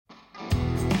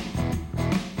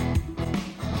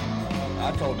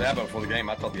I told Dabo before the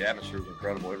game, I thought the atmosphere was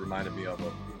incredible. It reminded me of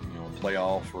a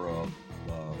playoff or a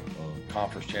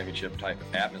conference championship type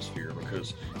of atmosphere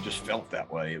because it just felt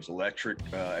that way. It was electric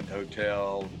at the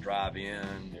hotel, the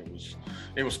drive-in.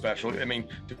 It was special. I mean,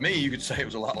 to me, you could say it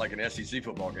was a lot like an SEC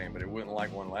football game, but it wasn't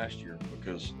like one last year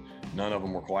because none of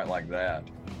them were quite like that.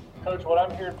 Coach, what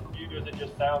I'm hearing from you is it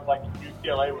just sounds like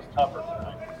UCLA was tougher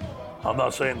tonight. I'm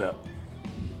not saying that.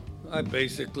 I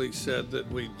basically said that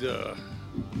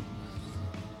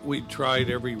we'd tried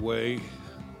every way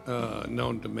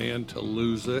known to man to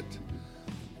lose it.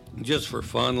 Just for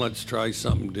fun, let's try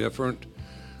something different.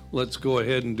 Let's go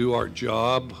ahead and do our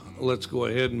job. Let's go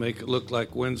ahead and make it look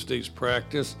like Wednesday's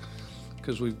practice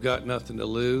because we've got nothing to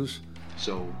lose.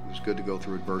 So it was good to go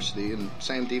through adversity, and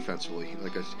same defensively.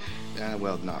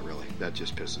 Well, not really. That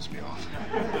just pisses me off.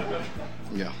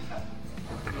 Yeah.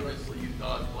 Obviously, you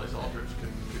thought Blaise Aldridge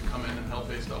could come in and help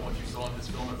based on what you saw in his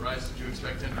film at Rice. Did you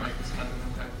expect him to make this kind of an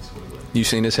impact this quickly? You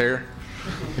seen his hair?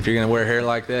 If you're going to wear hair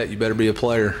like that, you better be a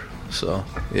player. So,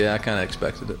 yeah, I kind of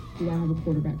expected it. Do I have a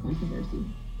quarterback controversy?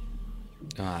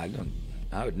 I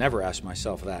would never ask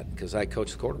myself that because I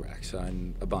coach the quarterbacks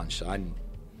a bunch.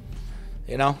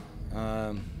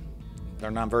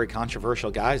 They're not very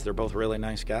controversial guys. They're both really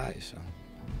nice guys. So.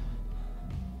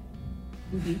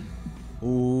 Mm-hmm.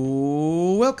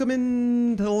 Welcome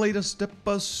into the latest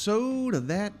episode of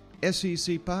that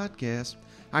SEC podcast.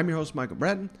 I'm your host, Michael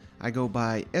Bratton. I go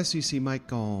by SEC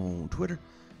Mike on Twitter.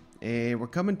 And we're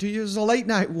coming to you as a late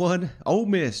night one. Ole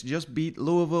Miss just beat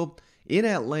Louisville in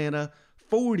Atlanta,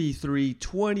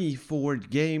 43-24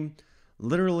 game.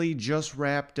 Literally just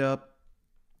wrapped up.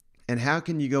 And how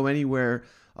can you go anywhere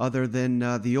other than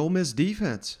the Ole Miss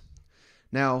defense?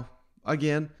 Now,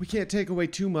 again, we can't take away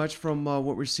too much from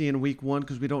what we're seeing in week one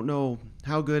because we don't know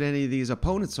how good any of these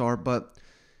opponents are. But,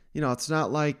 it's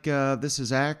not like this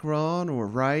is Akron or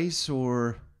Rice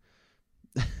or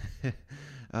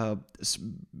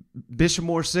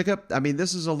Bishop Sycamore. I mean,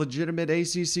 this is a legitimate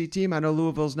ACC team. I know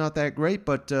Louisville's not that great,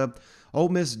 but Ole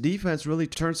Miss defense really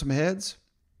turned some heads,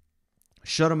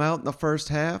 shut them out in the first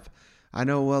half. I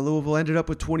know Louisville ended up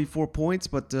with 24 points,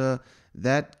 but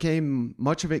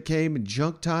much of it came in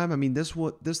junk time. I mean, this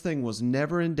thing was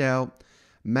never in doubt.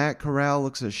 Matt Corral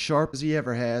looks as sharp as he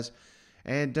ever has.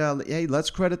 And, hey, let's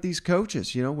credit these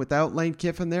coaches. Without Lane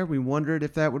Kiffin there, we wondered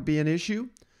if that would be an issue.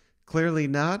 Clearly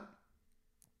not.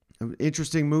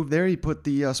 Interesting move there. He put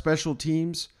the special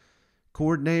teams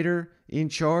coordinator in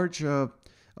charge of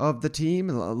the team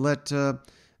and let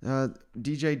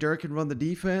DJ Durkin run the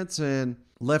defense and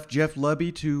left Jeff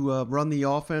Lebby to run the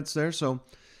offense there. So,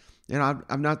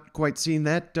 I'm not quite seen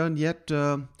that done yet,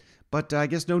 but I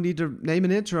guess no need to name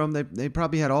an interim. They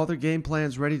probably had all their game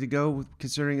plans ready to go,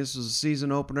 considering this is a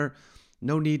season opener.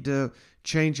 No need to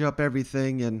change up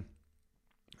everything, and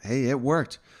hey, it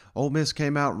worked. Ole Miss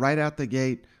came out right out the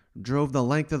gate, drove the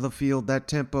length of the field, that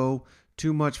tempo,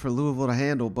 too much for Louisville to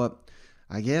handle. But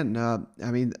again,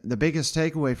 the biggest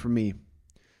takeaway for me,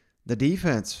 the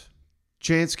defense.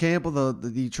 Chance Campbell,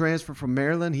 the transfer from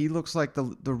Maryland, he looks like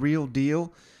the real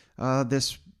deal.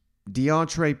 This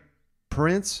DeAndre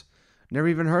Prince, never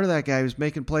even heard of that guy. He was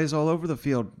making plays all over the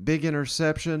field. Big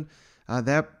interception.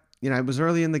 It was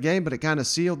early in the game, but it kind of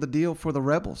sealed the deal for the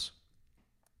Rebels.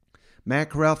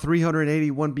 Matt Corral,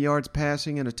 381 yards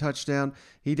passing and a touchdown.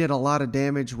 He did a lot of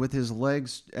damage with his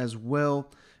legs as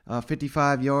well.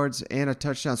 55 yards and a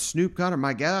touchdown. Snoop Connor,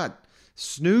 my God.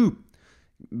 Snoop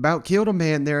about killed a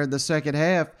man there in the second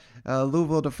half.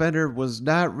 Louisville defender was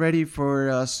not ready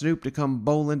for Snoop to come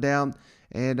bowling down.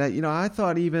 And, I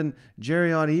thought even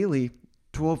Jerrion Ely,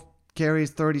 12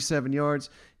 carries, 37 yards.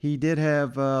 He did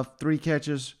have 3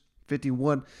 catches,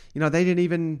 51. They didn't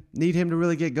even need him to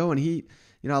really get going. He,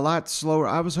 a lot slower.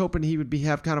 I was hoping he would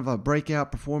have kind of a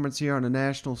breakout performance here on the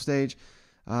national stage.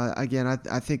 Again,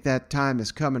 I think that time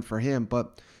is coming for him,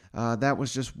 but that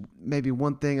was just maybe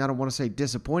one thing. I don't want to say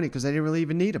disappointing because they didn't really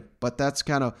even need him, but that's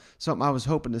kind of something I was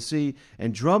hoping to see.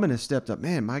 And Drummond has stepped up.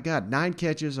 Man, my God, 9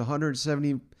 catches,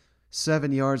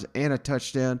 177 yards, and a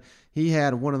touchdown. He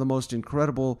had one of the most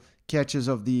incredible catches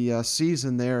of the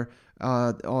season there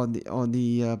on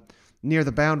the near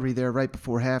the boundary there right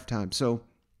before halftime. So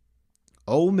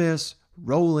Ole Miss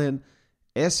rolling,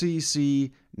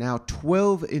 SEC now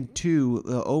 12-2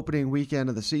 the opening weekend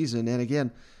of the season. And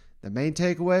again, the main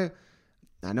takeaway,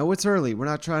 I know it's early. We're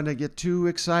not trying to get too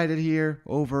excited here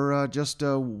over just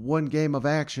one game of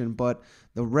action, but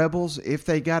the Rebels, if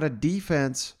they got a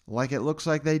defense like it looks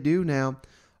like they do now,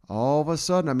 all of a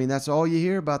sudden, that's all you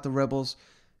hear about the Rebels.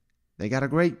 They got a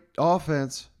great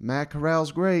offense. Matt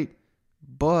Corral's great,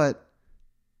 but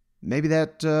maybe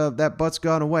that butt's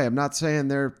gone away. I'm not saying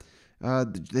they're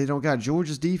They don't got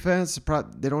Georgia's defense.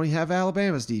 They don't even have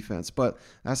Alabama's defense, but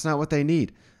that's not what they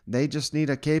need. They just need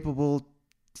a capable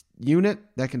unit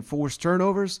that can force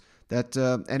turnovers.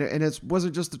 And it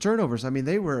wasn't just the turnovers. I mean,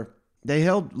 they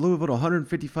held Louisville to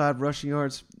 155 rushing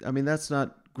yards. I mean, that's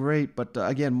not great, but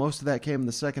again, most of that came in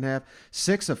the second half.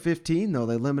 6 of 15, though,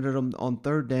 they limited them on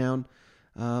third down.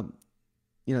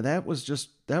 That was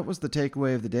the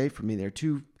takeaway of the day for me there.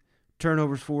 2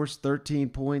 turnovers forced, 13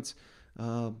 points,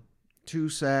 2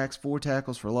 sacks, 4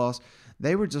 tackles for loss.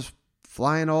 They were just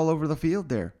flying all over the field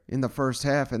there in the first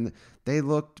half, and they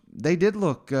did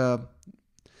look, well,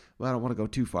 I don't want to go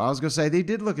too far. I was going to say they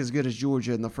did look as good as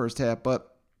Georgia in the first half, but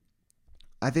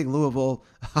I think Louisville,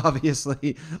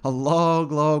 obviously, a long,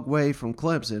 long way from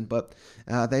Clemson, but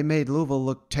they made Louisville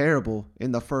look terrible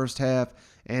in the first half,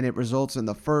 and it results in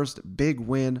the first big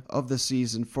win of the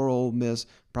season for Ole Miss,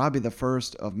 probably the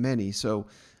first of many. So,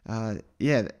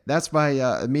 that's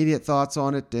my immediate thoughts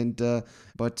on it.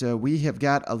 But we have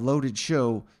got a loaded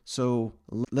show, so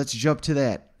let's jump to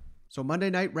that. So Monday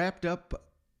night wrapped up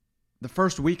the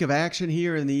first week of action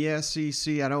here in the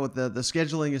SEC. I know the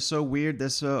scheduling is so weird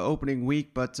this opening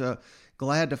week, but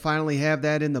glad to finally have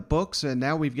that in the books. And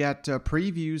now we've got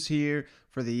previews here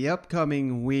for the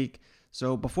upcoming week.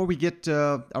 So before we get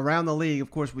around the league,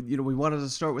 of course, we wanted to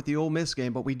start with the Ole Miss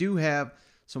game, but we do have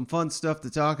some fun stuff to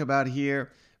talk about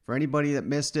here for anybody that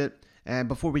missed it. And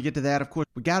before we get to that, of course,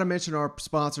 we got to mention our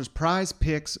sponsors,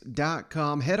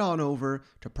 prizepicks.com. Head on over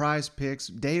to Prize Picks,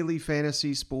 daily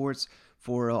fantasy sports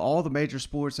for all the major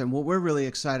sports. And what we're really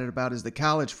excited about is the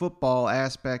college football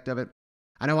aspect of it.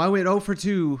 I know I went 0 for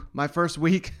 2 my first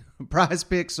week Prize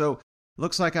Picks, so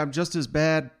looks like I'm just as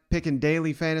bad picking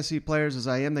daily fantasy players as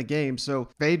I am the game. So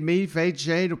fade me, fade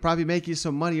Shade. Will probably make you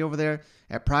some money over there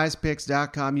at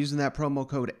prizepicks.com using that promo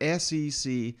code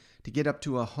SEC to get up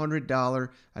to $100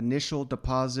 initial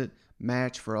deposit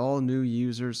match for all new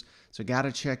users. So got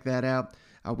to check that out.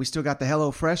 We still got the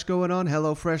HelloFresh going on,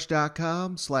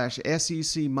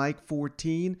 hellofresh.com/SEC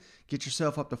Mike14. Get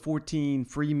yourself up to 14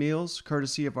 free meals,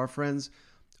 courtesy of our friends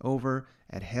over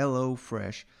at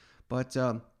HelloFresh. But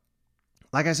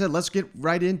like I said, let's get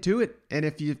right into it.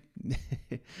 And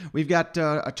we've got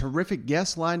a terrific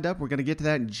guest lined up. We're going to get to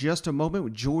that in just a moment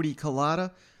with Jordy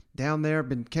Culotta down there.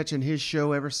 Been catching his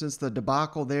show ever since the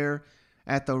debacle there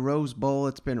at the Rose Bowl.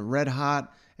 It's been red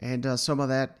hot, and some of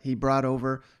that he brought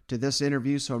over to this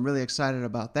interview, so I'm really excited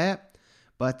about that.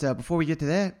 But before we get to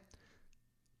that,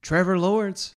 Trevor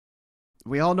Lawrence.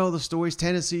 We all know the stories.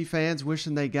 Tennessee fans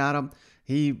wishing they got him.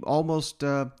 He almost,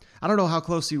 I don't know how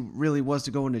close he really was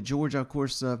to going to Georgia. Of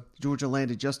course, Georgia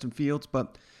landed Justin Fields,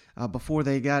 but before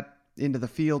they got into the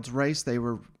Fields race, they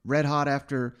were red hot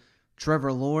after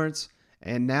Trevor Lawrence.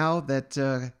 And now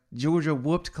that Georgia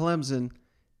whooped Clemson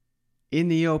in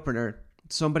the opener,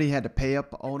 somebody had to pay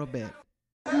up on a bet.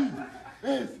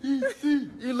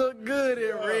 You look good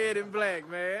in red and black,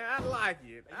 man. I like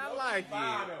it.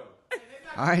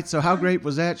 All right, so how great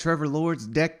was that? Trevor Lawrence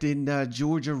decked in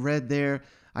Georgia red there.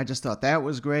 I just thought that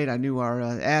was great. I knew our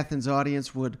Athens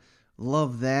audience would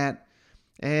love that.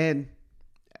 And,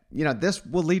 this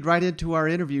will lead right into our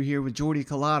interview here with Jordy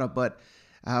Culotta, but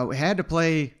we had to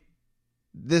play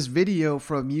this video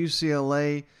from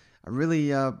UCLA. I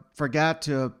really forgot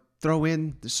to throw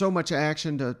in. There's so much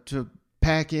action to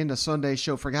pack into Sunday's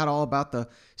show. Forgot all about the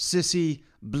sissy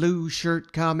blue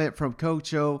shirt comment from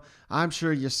Coach O. I'm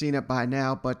sure you've seen it by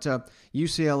now, but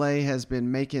UCLA has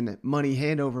been making money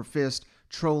hand over fist,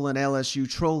 trolling LSU,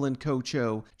 trolling Coach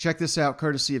O. Check this out,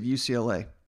 courtesy of UCLA.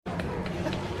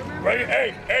 Bring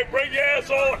your ass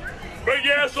on. Bring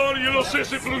your ass on in your little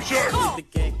sissy blue shirt.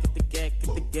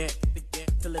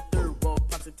 Till the third wall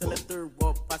pops it, till the third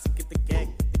wall pops it, get the gag,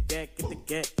 get the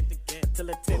gag, till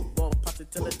the 10th wall pops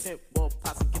it, till the 10th wall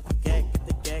pops it, get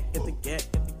the gag,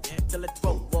 till the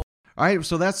 12th wall. All right,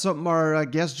 so that's something our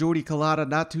guest Jordy Culotta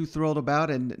not too thrilled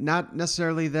about, and not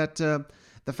necessarily that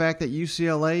the fact that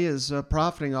UCLA is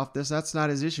profiting off this. That's not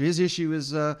his issue. His issue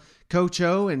is Coach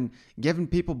O and giving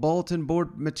people bulletin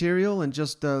board material and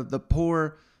just the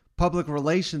poor public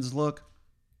relations look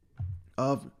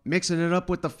of mixing it up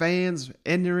with the fans,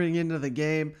 entering into the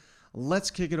game. Let's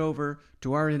kick it over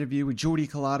to our interview with Jordy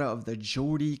Culotta of the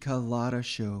Jordy Culotta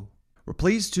Show. We're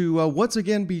pleased to once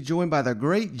again be joined by the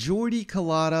great Jordy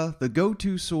Culotta, the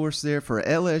go-to source there for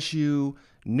LSU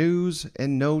news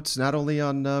and notes, not only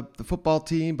on the football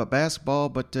team, but basketball,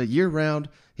 but year-round.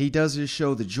 He does his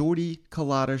show, the Jordy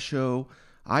Culotta Show.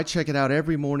 I check it out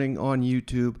every morning on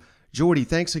YouTube. Jordy,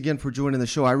 thanks again for joining the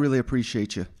show. I really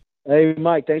appreciate you. Hey,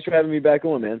 Mike, thanks for having me back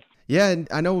on, man. Yeah, and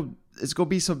I know it's going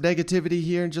to be some negativity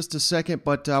here in just a second,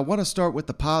 but I want to start with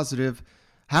the positive.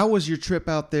 How was your trip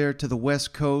out there to the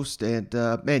West Coast? And,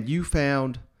 man, you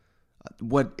found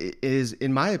what is,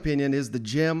 in my opinion, is the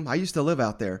gem. I used to live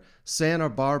out there, Santa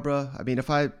Barbara. I mean,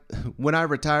 when I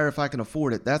retire, if I can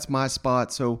afford it, that's my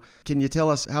spot. So can you tell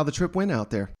us how the trip went out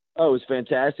there? Oh, it was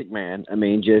fantastic, man. I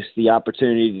mean, just the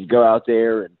opportunity to go out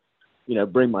there and,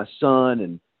 bring my son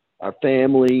and our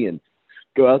family and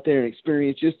go out there and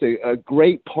experience just a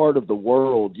great part of the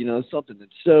world, something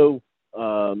that's so,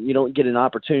 you don't get an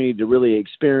opportunity to really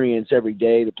experience every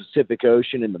day, the Pacific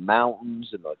Ocean and the mountains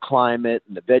and the climate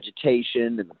and the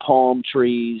vegetation and the palm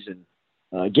trees, and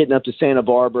getting up to Santa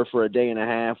Barbara for a day and a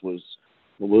half was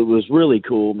really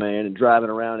cool, man. And driving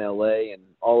around LA and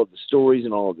all of the stories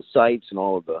and all of the sights and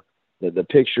all of the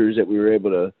pictures that we were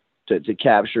able to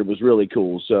capture was really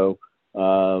cool. So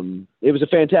it was a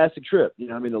fantastic trip. The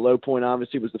low point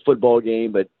obviously was the football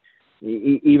game, but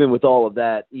even with all of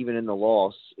that, even in the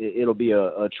loss, it'll be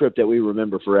a trip that we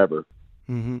remember forever.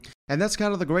 Mm-hmm. And that's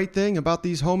kind of the great thing about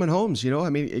these home and homes,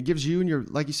 I mean, it gives you and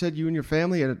like you said, you and your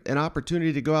family an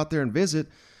opportunity to go out there and visit.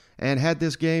 And had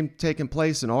this game taken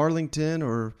place in Arlington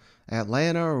or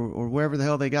Atlanta or wherever the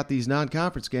hell they got these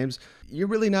non-conference games, you're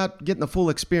really not getting the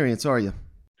full experience, are you?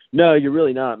 No, you're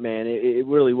really not, man. It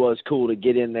really was cool to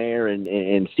get in there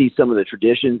and see some of the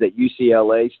traditions that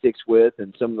UCLA sticks with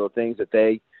and some of the things that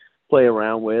they play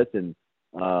around with and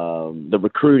the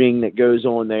recruiting that goes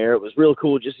on there. It was real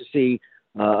cool just to see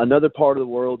another part of the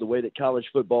world, the way that college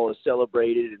football is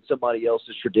celebrated and somebody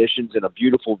else's traditions in a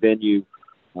beautiful venue.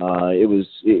 It was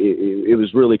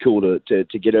really cool to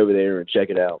get over there and check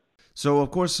it out. So,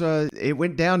 of course, it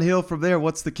went downhill from there.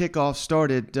 Once the kickoff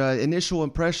started, initial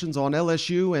impressions on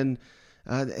LSU, and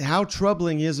how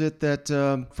troubling is it that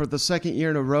for the second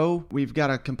year in a row, we've got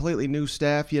a completely new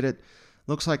staff, yet it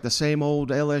looks like the same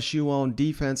old LSU on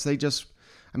defense. They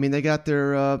got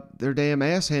their damn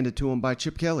ass handed to them by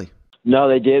Chip Kelly. No,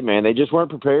 they did, man. They just weren't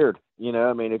prepared.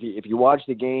 If you watch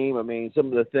the game, some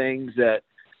of the things that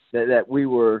we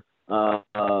were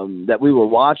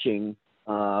watching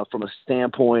from a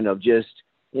standpoint of just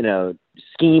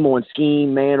scheme on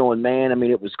scheme, man on man.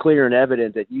 It was clear and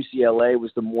evident that UCLA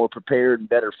was the more prepared and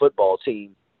better football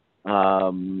team.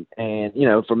 And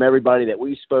from everybody that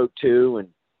we spoke to, and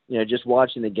just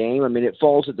watching the game, it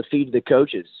falls at the feet of the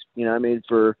coaches.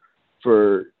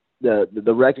 For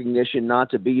the recognition not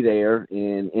to be there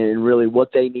and really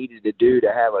what they needed to do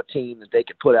to have a team that they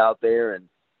could put out there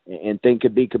and think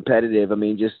could be competitive.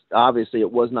 Just obviously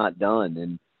it was not done.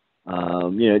 And,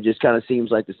 it just kind of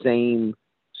seems like the same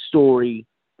story,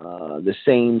 the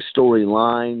same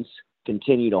storylines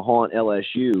continue to haunt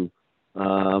LSU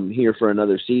here for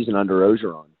another season under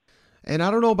Orgeron. And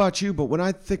I don't know about you, but when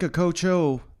I think of Coach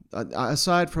O,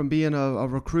 aside from being a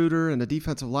recruiter and a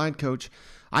defensive line coach,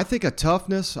 I think of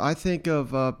toughness. I think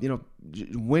of,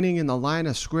 winning in the line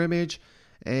of scrimmage.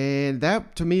 And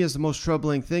that, to me, is the most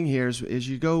troubling thing here is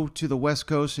you go to the West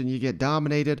Coast and you get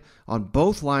dominated on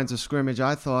both lines of scrimmage,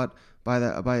 I thought, by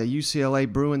a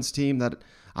UCLA Bruins team that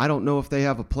I don't know if they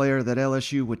have a player that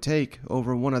LSU would take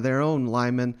over one of their own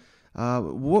linemen.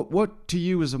 What to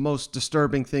you is the most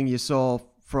disturbing thing you saw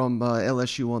from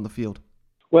LSU on the field?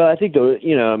 Well, I think the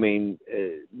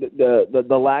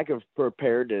lack of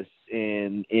preparedness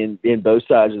in both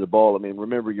sides of the ball.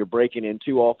 Remember, you're breaking in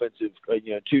two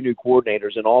new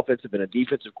coordinators, an offensive and a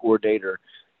defensive coordinator,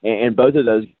 and both of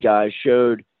those guys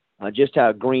showed just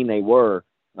how green they were,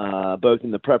 both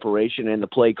in the preparation and the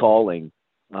play calling.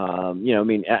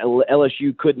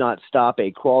 LSU could not stop a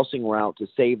crossing route to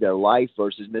save their life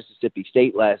versus Mississippi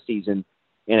State last season,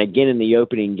 and again in the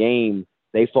opening game,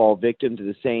 they fall victim to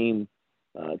the same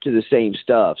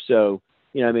stuff. So,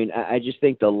 I just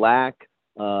think the lack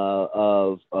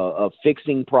of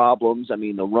fixing problems.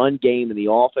 The run game and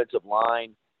the offensive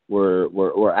line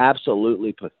were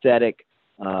absolutely pathetic.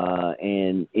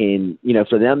 And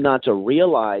for them not to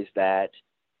realize that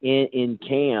in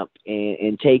camp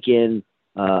and take in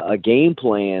a game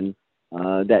plan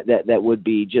that would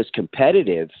be just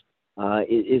competitive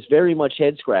is very much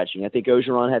head scratching. I think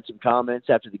Orgeron had some comments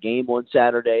after the game on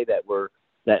Saturday that were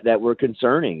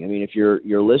concerning. If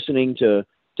you're listening to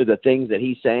the things that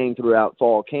he's saying throughout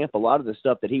fall camp, a lot of the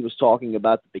stuff that he was talking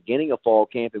about at the beginning of fall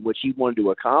camp and which he wanted to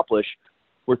accomplish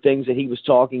were things that he was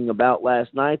talking about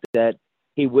last night that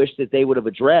he wished that they would have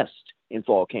addressed in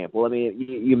fall camp. Well,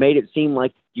 you made it seem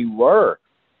like you were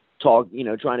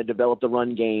trying to develop the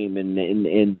run game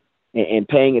and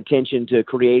paying attention to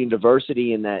creating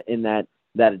diversity in that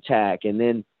attack. And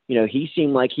then, he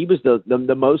seemed like he was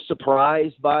the most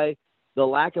surprised by the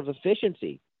lack of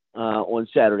efficiency on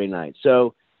Saturday night.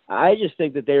 So I just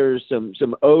think that there's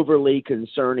some overly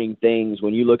concerning things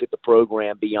when you look at the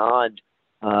program beyond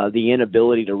the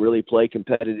inability to really play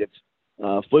competitive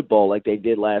football like they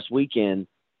did last weekend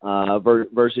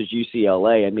versus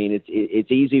UCLA. I mean,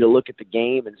 it's easy to look at the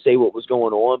game and say what was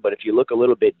going on, but if you look a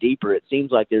little bit deeper, it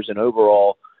seems like there's an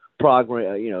overall problem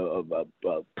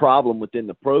within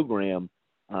the program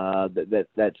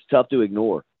that's tough to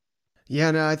ignore. Yeah,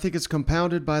 and I think it's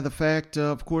compounded by the fact,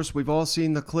 of course, we've all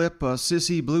seen the clip,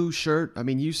 sissy blue shirt. I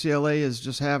mean, UCLA is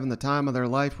just having the time of their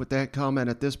life with that comment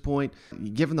at this point.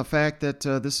 Given the fact that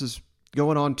this is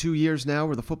going on 2 years now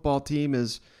where the football team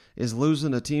is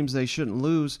losing to teams they shouldn't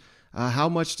lose, how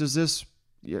much does this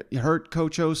hurt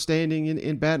Coach O's standing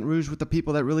in Baton Rouge with the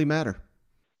people that really matter?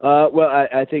 Well,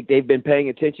 I think they've been paying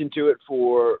attention to it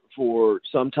for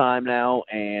some time now,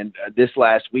 and this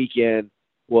last weekend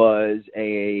was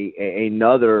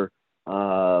another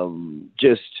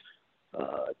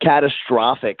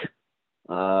catastrophic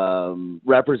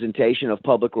representation of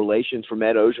public relations from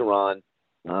Ed Orgeron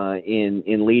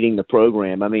in leading the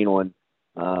program. I mean,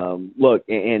 look,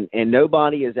 and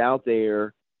nobody is out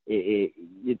there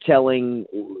telling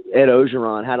Ed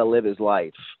Orgeron how to live his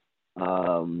life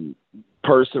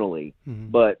personally,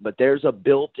 but there's a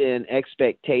built-in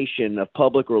expectation of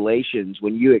public relations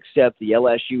when you accept the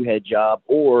LSU head job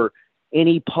or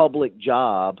any public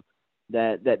job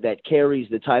that carries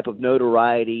the type of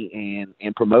notoriety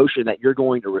and promotion that you're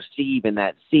going to receive in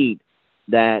that seat,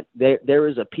 that there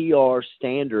is a PR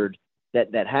standard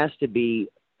that has to be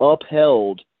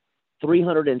upheld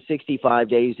 365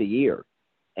 days a year.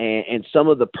 And some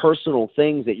of the personal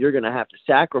things that you're going to have to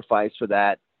sacrifice for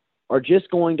that are just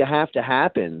going to have to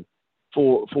happen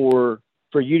for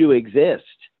you to exist.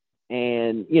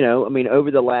 And, I mean,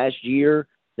 over the last year,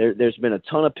 there's been a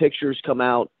ton of pictures come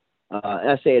out.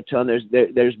 I say a ton. There's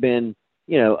been,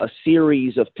 a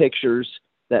series of pictures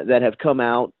that have come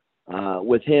out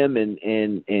with him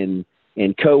and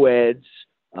co-eds.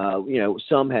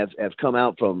 Some have come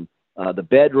out from the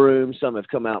bedroom. Some have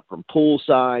come out from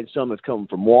poolside. Some have come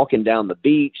from walking down the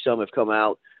beach. Some have come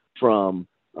out from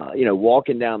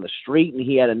walking down the street. And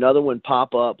he had another one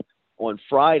pop up on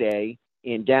Friday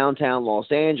in downtown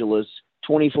Los Angeles,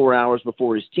 24 hours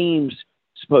before his team's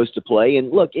supposed to play.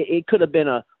 And look, it could have been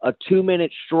a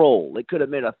 2-minute stroll. It could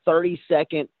have been a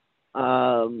 30-second,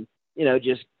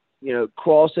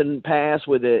 crossing pass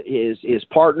with his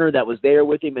partner that was there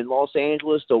with him in Los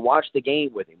Angeles to watch the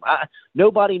game with him.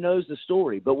 Nobody knows the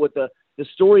story, but what the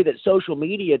story that social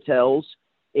media tells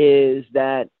is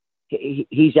that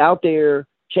he's out there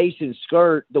chasing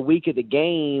skirt the week of the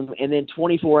game, and then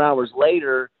 24 hours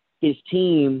later, his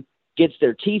team gets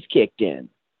their teeth kicked in,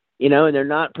 and they're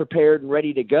not prepared and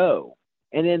ready to go.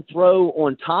 And then throw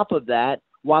on top of that,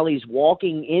 while he's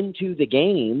walking into the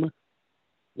game,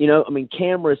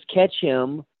 cameras catch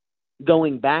him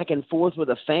going back and forth with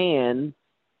a fan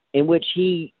in which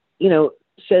he,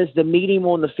 says to meet him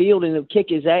on the field and he'll kick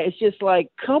his ass. It's just like,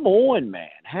 come on, man.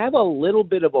 Have a little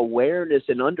bit of awareness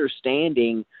and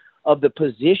understanding of the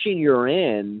position you're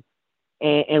in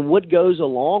and what goes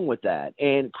along with that.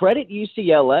 And credit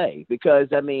UCLA because,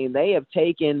 they have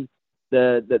taken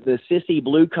the sissy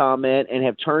blue comment and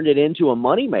have turned it into a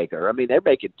moneymaker. They're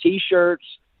making T-shirts.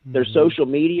 Their social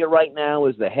media right now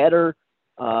is the header.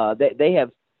 They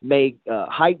have made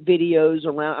hype videos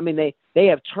around. They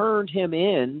have turned him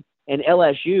in and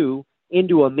LSU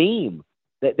into a meme.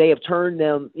 That they have turned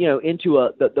them, into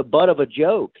the butt of a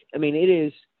joke. It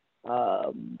is.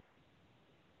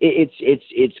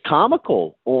 It's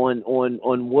comical on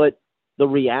what the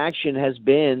reaction has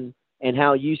been and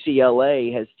how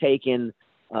UCLA has taken,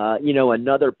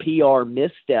 another PR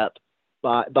misstep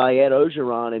by Ed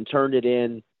Orgeron and turned it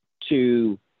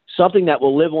into something that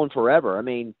will live on forever.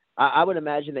 I would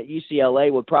imagine that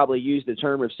UCLA would probably use the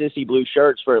term of sissy blue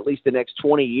shirts for at least the next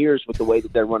 20 years with the way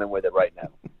that they're running with it right now.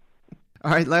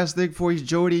 All right, last thing for you,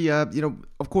 Jordy.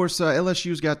 Of course,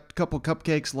 LSU's got a couple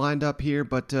cupcakes lined up here,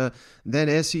 but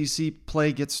then SEC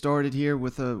play gets started here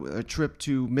with a trip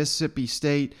to Mississippi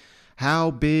State.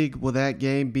 How big will that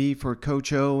game be for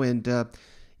Coach O? And,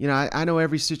 I know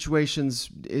every situation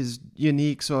is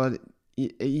unique, so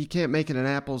you can't make it an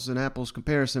apples and apples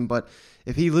comparison, but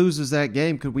if he loses that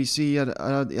game, could we see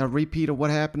a repeat of what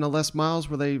happened to Les Miles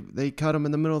where they cut him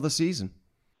in the middle of the season?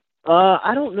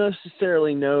 I don't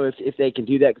necessarily know if they can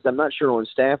do that because I'm not sure on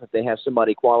staff if they have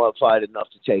somebody qualified enough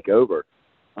to take over.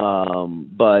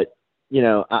 But,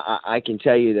 I can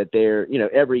tell you that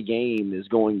every game is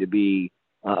going to be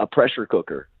a pressure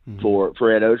cooker for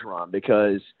Ed Orgeron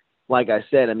because, like I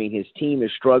said, his team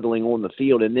is struggling on the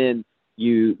field, and then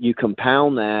you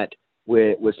compound that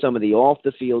with some of the off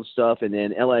the field stuff, and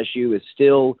then LSU is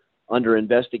still under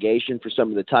investigation for some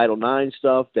of the Title IX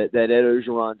stuff that Ed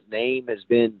Orgeron's name has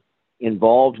been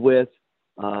involved with.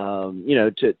 To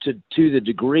the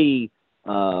degree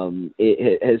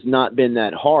it has not been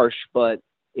that harsh, but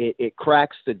it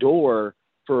cracks the door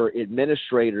for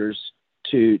administrators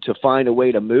to find a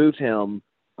way to move him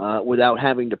without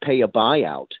having to pay a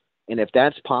buyout. And if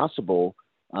that's possible,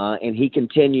 and he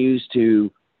continues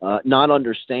to not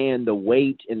understand the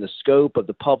weight and the scope of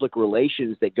the public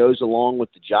relations that goes along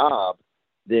with the job,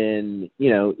 then,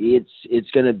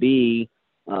 it's going to be,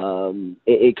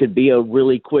 it could be a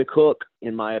really quick hook,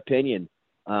 in my opinion,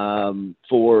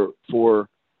 for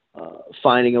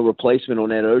finding a replacement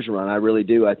on Ed Orgeron. I really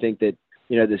do. I think that,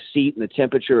 the seat and the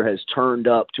temperature has turned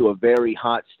up to a very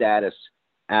hot status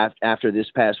after this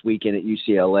past weekend at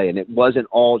UCLA, and it wasn't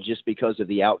all just because of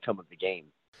the outcome of the game.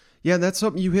 Yeah, that's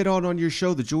something you hit on your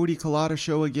show, the Jordy Culotta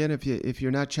show. Again, if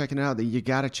you're not checking it out, you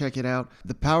got to check it out.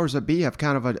 The powers that be have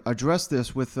kind of addressed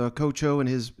this with Coach O and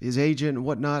his agent and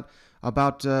whatnot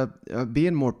about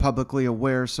being more publicly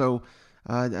aware. So,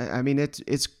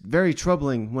 it's very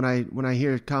troubling when I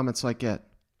hear comments like that.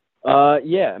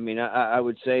 I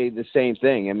would say the same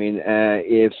thing.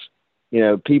 If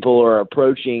people are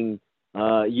approaching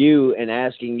you and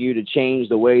asking you to change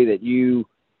the way that you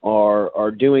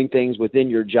are doing things within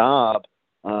your job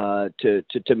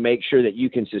to make sure that you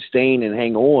can sustain and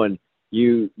hang on,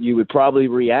 you would probably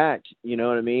react,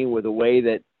 with a way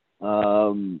that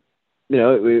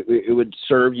it would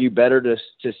serve you better to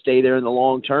stay there in the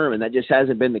long term, and that just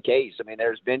hasn't been the case.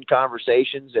 There's been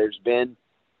conversations, there's been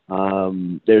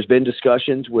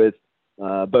discussions with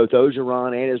both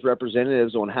Orgeron and his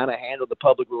representatives on how to handle the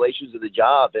public relations of the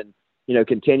job, and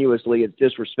continuously it's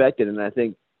disrespected. And I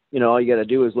think all you got to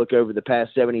do is look over the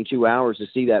past 72 hours to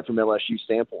see that from LSU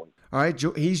standpoint. All right,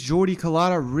 he's Jordy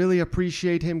Culotta. Really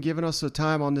appreciate him giving us the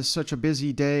time on this such a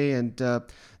busy day, and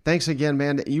thanks again,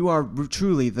 man. You are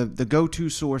truly the go-to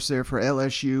source there for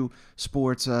LSU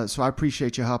sports, so I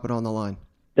appreciate you hopping on the line.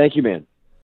 Thank you, man.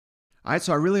 All right,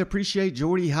 so I really appreciate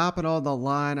Jordy hopping on the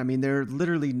line.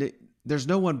 There's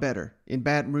no one better in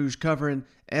Baton Rouge covering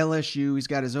LSU. He's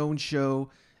got his own show.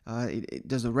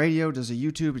 Does the radio, does the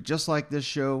YouTube, just like this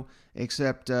show,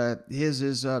 except his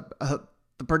is the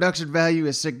production value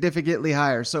is significantly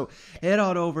higher. So head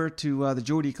on over to the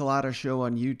Jordy Culotta show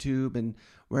on YouTube, and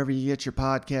wherever you get your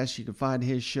podcasts, you can find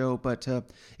his show. But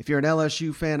if you're an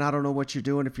LSU fan, I don't know what you're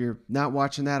doing if you're not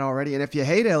watching that already. And if you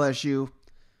hate LSU,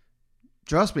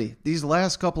 trust me, these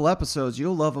last couple episodes,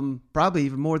 you'll love them probably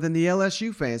even more than the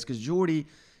LSU fans, because Jordy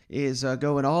is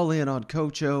going all in on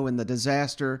Coach O and the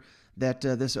disaster that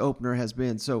this opener has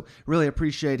been. So really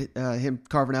appreciate him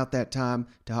carving out that time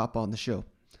to hop on the show.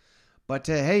 But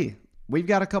hey, we've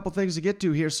got a couple things to get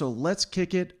to here, so let's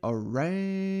kick it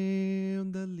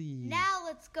around the league. Now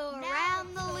let's go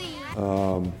around the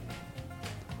league.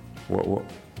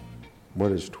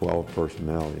 What is 12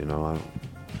 personnel?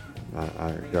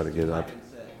 I got to get up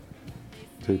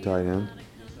 2 tight ends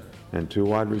and 2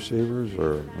 wide receivers,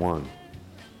 or 1?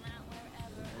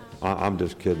 I'm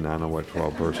just kidding. I know what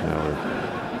 12 personnel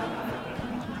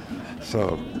is.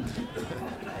 So,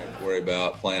 worry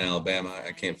about playing Alabama.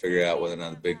 I can't figure out whether or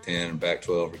not the Big Ten and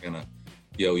Pac-12 are going to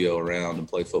yo-yo around and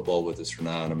play football with us or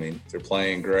not. They're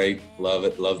playing great. Love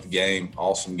it. Love the game.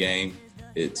 Awesome game.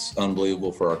 It's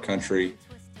unbelievable for our country.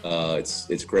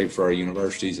 It's great for our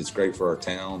universities. It's great for our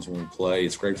towns when we play.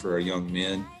 It's great for our young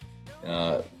men.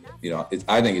 I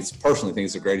personally think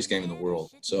it's the greatest game in the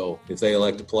world. So if they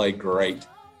elect to play, great.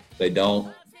 If they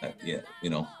don't,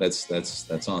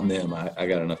 that's on them. I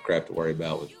got enough crap to worry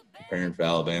about with preparing for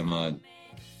Alabama and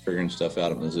figuring stuff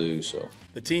out at Mizzou. So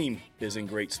the team is in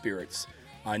great spirits.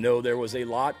 I know there was a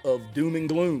lot of doom and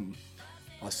gloom.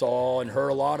 I saw and heard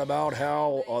a lot about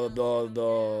how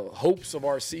the hopes of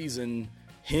our season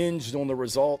hinged on the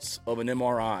results of an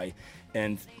MRI,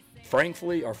 and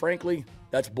frankly,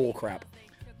 that's bullcrap.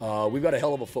 We've got a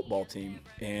hell of a football team,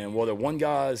 and whether one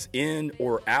guy's in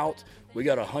or out, we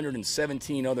got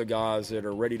 117 other guys that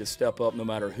are ready to step up no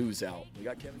matter who's out. We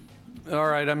got Kevin. All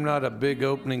right, I'm not a big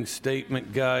opening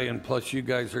statement guy, and plus you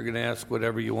guys are going to ask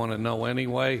whatever you want to know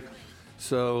anyway,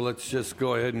 so let's just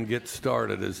go ahead and get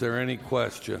started. Is there any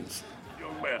questions?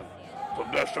 Young man from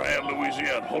Destrehan,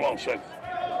 Louisiana. Hold on a second.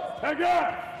 Hey,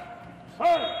 guys!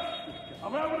 Hey!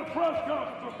 I'm having a press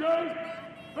conference, okay?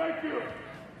 Thank you.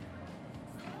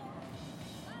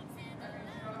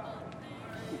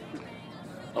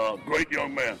 Great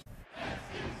young man.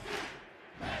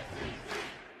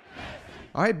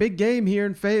 All right, big game here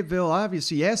in Fayetteville.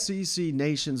 Obviously, SEC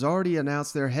Nation's already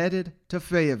announced they're headed to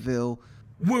Fayetteville.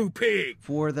 Woo pig!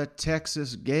 For the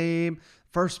Texas game.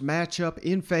 First matchup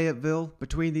in Fayetteville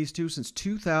between these two since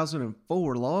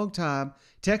 2004. Long time.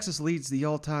 Texas leads the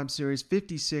all-time series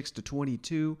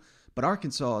 56-22. but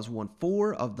Arkansas has won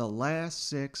 4 of the last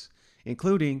 6,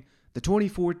 including the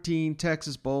 2014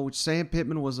 Texas Bowl, which Sam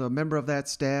Pittman was a member of that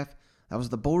staff. That was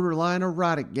the borderline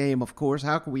erotic game, of course.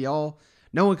 How can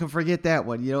no one can forget that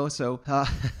one, So,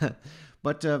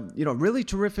 but, really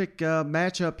terrific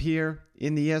matchup here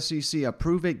in the SEC. A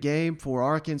prove-it game for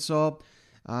Arkansas.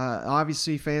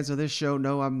 Obviously, fans of this show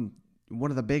know I'm one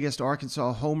of the biggest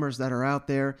Arkansas homers that are out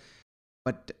there.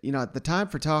 But, the time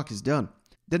for talk is done.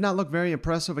 Did not look very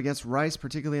impressive against Rice,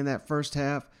 particularly in that first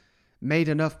half. Made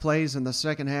enough plays in the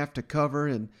second half to cover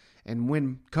and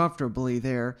win comfortably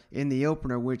there in the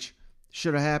opener, which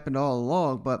should have happened all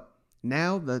along. But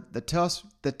now the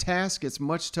task gets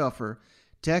much tougher.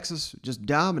 Texas just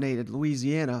dominated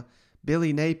Louisiana.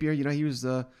 Billy Napier, he was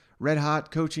the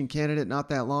red-hot coaching candidate not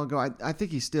that long ago. I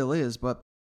think he still is, but,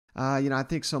 I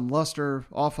think some luster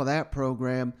off of that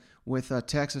program with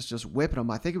Texas just whipping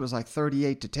them. I think it was like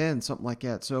 38-10, something like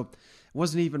that. So it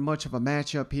wasn't even much of a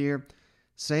matchup here.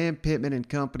 Sam Pittman and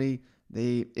company,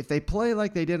 if they play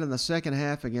like they did in the second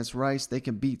half against Rice, they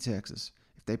can beat Texas.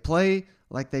 If they play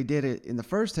like they did it in the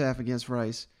first half against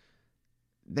Rice,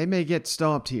 they may get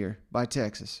stomped here by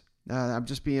Texas. I'm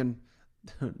just being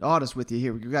honest with you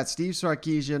here. We've got Steve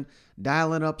Sarkisian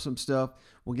dialing up some stuff.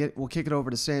 We'll kick it over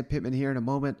to Sam Pittman here in a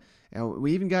moment. And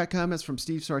we even got comments from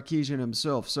Steve Sarkisian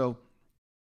himself.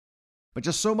 But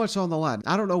just so much on the line.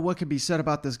 I don't know what can be said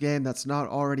about this game that's not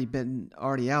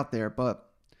already out there, but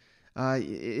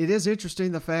it is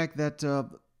interesting the fact that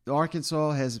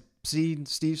Arkansas has seen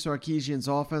Steve Sarkisian's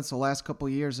offense the last couple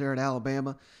of years there at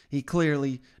Alabama. He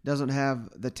clearly doesn't have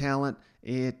the talent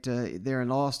there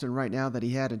in Austin right now that he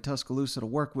had in Tuscaloosa to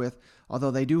work with,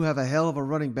 although they do have a hell of a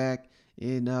running back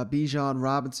in Bijan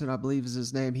Robinson, I believe is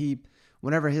his name.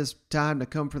 Whenever his time to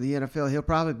come for the NFL, he'll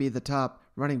probably be the top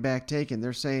running back taken.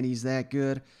 They're saying he's that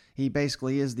good. He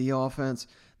basically is the offense.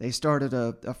 They started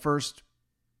a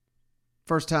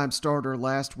first-time starter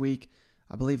last week.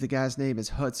 I believe the guy's name is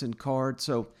Hudson Card.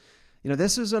 So,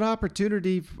 this is an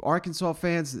opportunity for Arkansas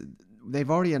fans. They've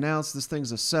already announced this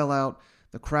thing's a sellout.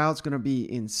 The crowd's going to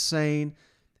be insane.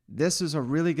 This is a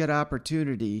really good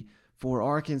opportunity for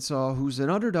Arkansas, who's an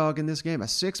underdog in this game, a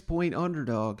 6-point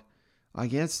underdog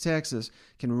against Texas,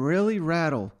 can really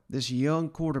rattle this young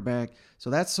quarterback.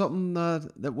 So that's something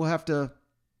that we'll have to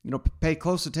pay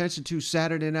close attention to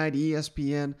Saturday night,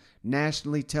 ESPN,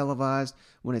 nationally televised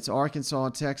when it's Arkansas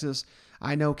and Texas.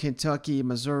 I know Kentucky,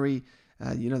 Missouri,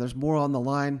 there's more on the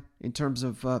line in terms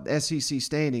of SEC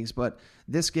standings, but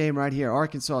this game right here,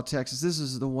 Arkansas, Texas, this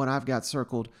is the one I've got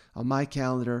circled on my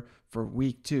calendar for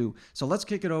week 2. So let's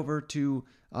kick it over to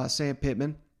Sam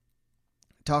Pittman.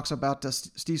 Talks about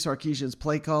Steve Sarkisian's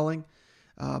play calling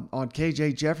on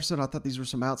KJ Jefferson. I thought these were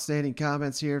some outstanding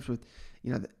comments here. With,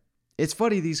 it's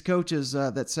funny, these coaches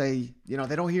that say,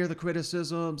 they don't hear the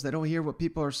criticisms, they don't hear what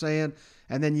people are saying,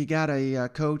 and then you got a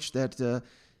coach that,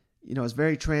 is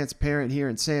very transparent here.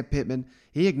 And Sam Pittman,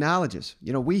 he acknowledges,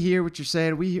 we hear what you're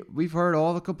saying. We've heard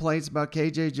all the complaints about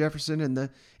KJ Jefferson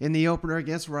in the opener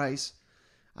against Rice.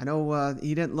 I know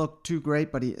he didn't look too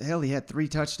great, but he had 3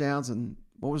 touchdowns, and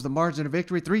what was the margin of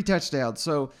victory? 3 touchdowns.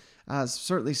 So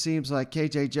certainly seems like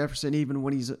KJ Jefferson, even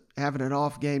when he's having an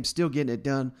off game, still getting it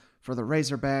done for the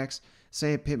Razorbacks.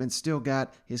 Sam Pittman still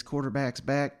got his quarterbacks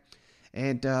back.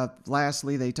 And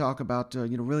lastly, they talk about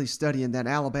really studying that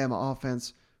Alabama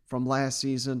offense from last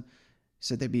season. He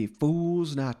said they'd be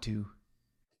fools not to.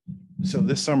 So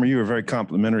this summer you were very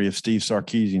complimentary of Steve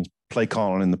Sarkisian's play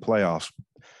calling in the playoffs,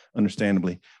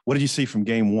 understandably. What did you see from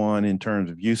game 1 in terms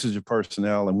of usage of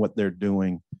personnel and what they're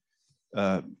doing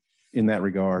in that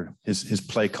regard, his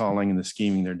play calling and the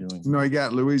scheming they're doing? He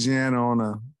got Louisiana on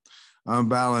a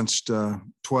unbalanced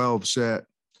 12 set,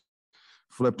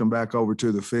 flipped them back over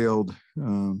to the field.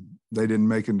 They didn't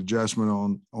make an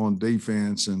adjustment on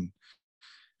defense, and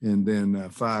then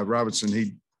 5 Robinson,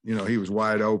 he was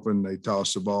wide open. They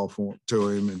tossed the ball to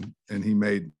him, and he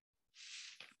made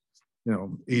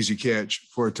easy catch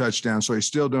for a touchdown. So he's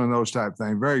still doing those type of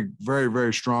things. Very, very,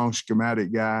 very strong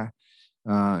schematic guy.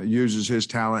 Uses his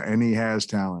talent, and he has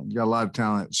talent. He's got a lot of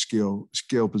talent, skill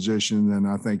position, and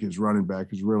I think his running back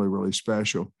is really, really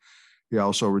special. He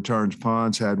also returns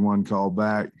punts, had one called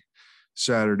back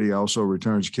Saturday, also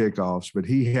returns kickoffs. But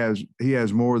he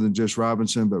has more than just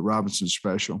Robinson, but Robinson's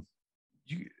special.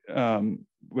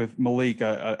 With Malik,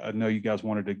 I know you guys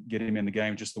wanted to get him in the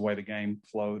game. Just the way the game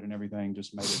flowed and everything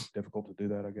just made it difficult to do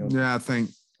that, I guess. Yeah, I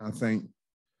think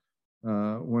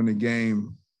when the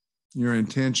game, your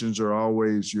intentions are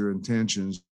always your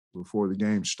intentions before the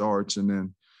game starts, and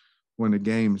then when the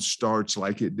game starts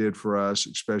like it did for us,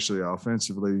 especially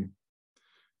offensively,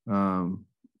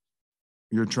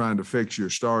 you're trying to fix your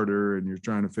starter and you're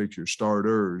trying to fix your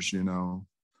starters, I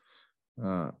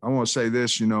want to say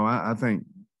this, I think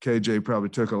KJ probably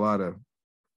took a lot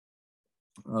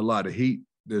of heat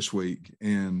this week,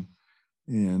 and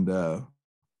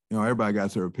everybody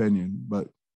got their opinion, but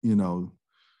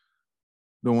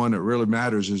the one that really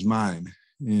matters is mine,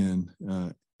 and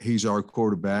he's our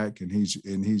quarterback, and he's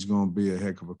going to be a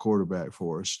heck of a quarterback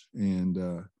for us, and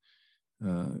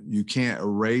you can't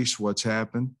erase what's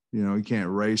happened. You can't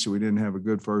erase it. We didn't have a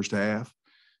good first half,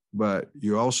 but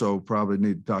you also probably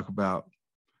need to talk about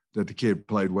that the kid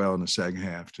played well in the second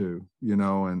half too,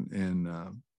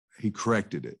 and he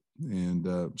corrected it.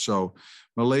 And so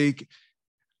Malik,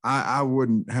 I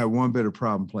wouldn't have one bit of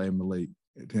problem playing Malik,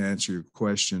 to answer your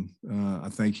question. I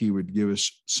think he would give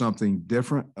us something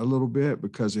different a little bit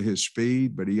because of his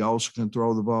speed, but he also can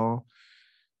throw the ball.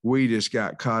 We just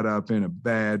got caught up in a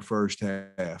bad first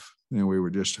half, and we were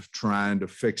just trying to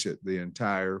fix it the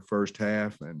entire first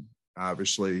half, and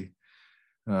obviously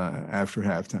after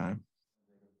halftime.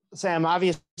 Sam,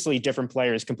 obviously different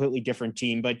players, completely different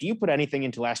team, but do you put anything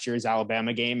into last year's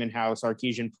Alabama game and how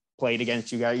Sarkisian played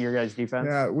against your guys' defense?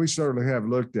 Yeah, we certainly have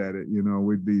looked at it.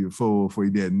 We'd be a fool if we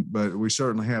didn't, but we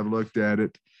certainly have looked at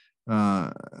it.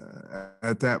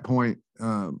 At that point,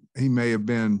 he may have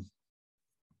been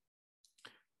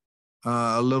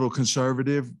a little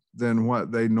conservative than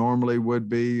what they normally would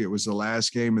be. It was the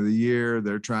last game of the year.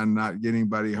 They're trying not to get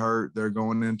anybody hurt. They're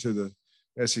going into the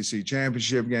SEC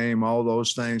championship game, all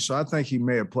those things. So I think he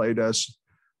may have played us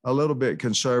a little bit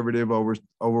conservative over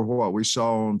what we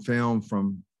saw on film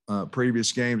from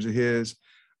previous games of his.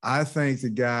 I think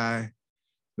the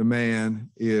man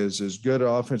is as good an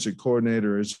offensive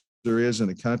coordinator as there is in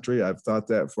the country. I've thought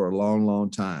that for a long,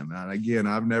 long time. And again,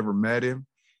 I've never met him,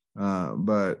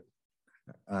 but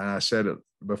I said it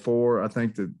before, I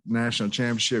think the national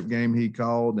championship game he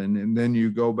called, and then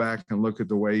you go back and look at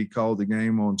the way he called the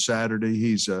game on Saturday.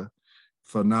 He's a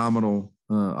phenomenal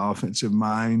offensive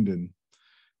mind, and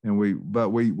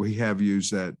we have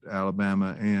used that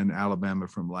Alabama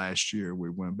from last year.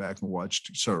 We went back and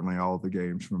watched certainly all the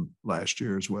games from last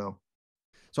year as well.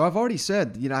 So I've already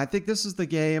said, I think this is the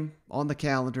game on the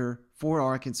calendar for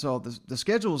Arkansas. The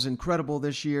schedule is incredible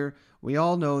this year. We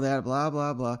all know that, blah,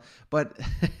 blah, blah. But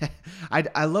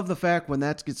I love the fact when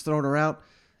that gets thrown around,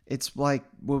 it's like,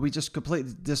 well, we just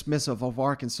completely dismissive of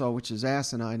Arkansas, which is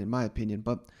asinine in my opinion.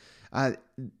 But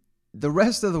the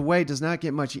rest of the way does not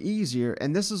get much easier.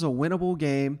 And this is a winnable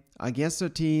game against a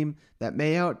team that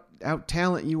may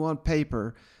out-talent you on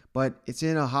paper, but it's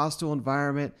in a hostile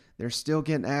environment. They're still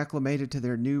getting acclimated to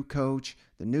their new coach,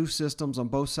 the new systems on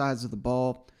both sides of the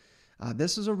ball.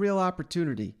 This is a real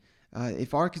opportunity.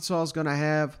 If Arkansas is going to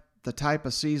have the type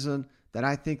of season that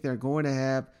I think they're going to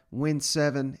have, win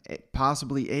 7,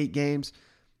 possibly 8 games,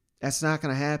 that's not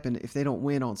going to happen if they don't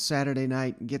win on Saturday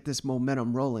night and get this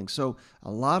momentum rolling. So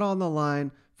a lot on the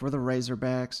line for the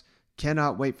Razorbacks.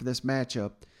 Cannot wait for this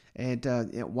matchup. And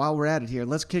while we're at it here,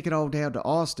 let's kick it all down to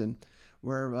Austin,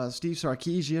 where Steve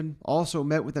Sarkisian also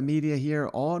met with the media here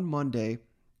on Monday,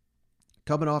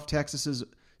 coming off Texas's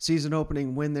season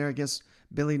opening win there against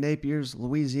Billy Napier's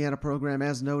Louisiana program,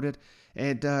 as noted.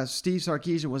 And Steve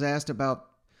Sarkisian was asked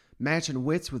about matching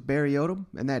wits with Barry Odom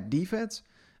and that defense.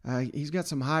 He's got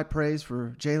some high praise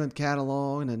for Jalen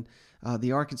Catalon and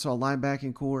the Arkansas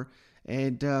linebacking core.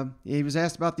 And he was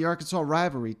asked about the Arkansas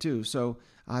rivalry, too. So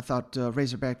I thought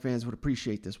Razorback fans would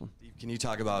appreciate this one. Can you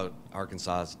talk about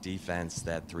Arkansas's defense,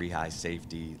 that 3-high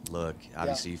safety look?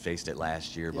 Obviously, you faced it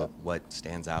last year, but what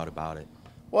stands out about it?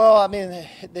 Well, I mean,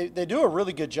 they do a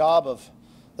really good job of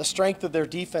the strength of their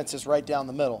defense is right down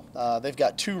the middle. They've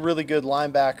got 2 really good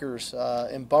linebackers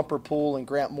in Bumper Pool and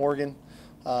Grant Morgan.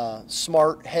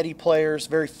 Smart, heady players,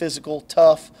 very physical,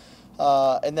 tough.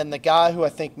 And then the guy who I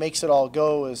think makes it all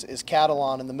go is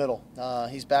Catalon in the middle.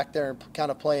 He's back there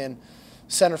kind of playing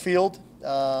center field.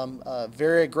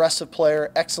 Very aggressive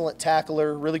player, excellent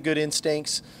tackler, really good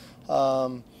instincts.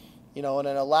 And it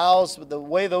allows, the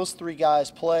way those 3 guys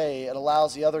play, it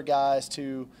allows the other guys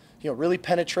to, really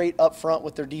penetrate up front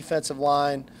with their defensive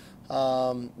line,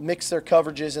 mix their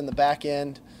coverages in the back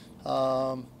end.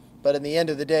 But in the end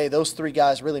of the day, those 3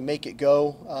 guys really make it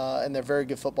go, and they're very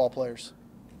good football players.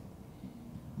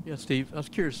 Yeah, Steve, I was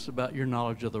curious about your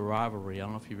knowledge of the rivalry. I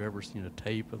don't know if you've ever seen a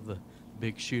tape of the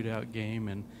big shootout game,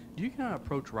 and do you kind of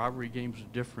approach rivalry games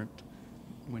different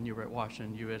when you were at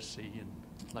Washington, USC, and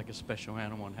like a special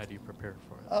animal, and how do you prepare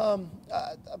for it?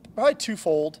 Probably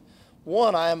twofold.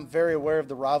 One, I am very aware of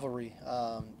the rivalry.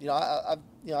 I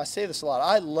say this a lot.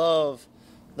 I love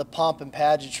the pomp and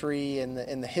pageantry and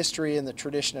the history and the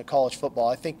tradition of college football.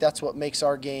 I think that's what makes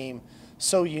our game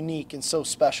so unique and so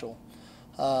special.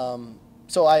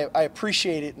 So I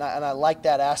appreciate it, and I like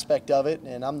that aspect of it.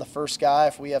 And I'm the first guy,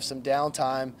 if we have some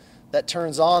downtime, that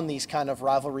turns on these kind of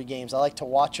rivalry games. I like to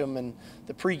watch them and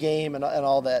the pregame and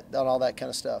all that kind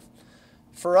of stuff.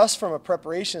 For us, from a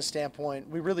preparation standpoint,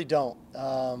 we really don't.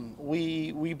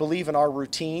 We believe in our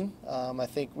routine. I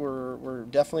think we're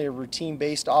definitely a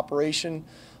routine-based operation,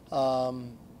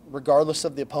 regardless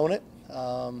of the opponent,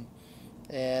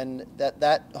 and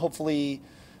that hopefully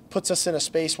puts us in a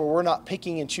space where we're not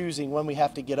picking and choosing when we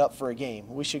have to get up for a game.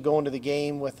 We should go into the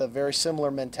game with a very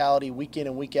similar mentality week in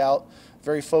and week out,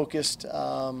 very focused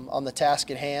on the task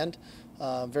at hand,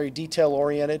 very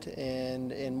detail-oriented,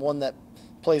 and one that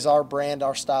plays our brand,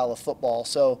 our style of football.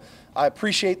 So I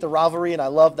appreciate the rivalry, and I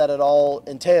love that it all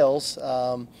entails.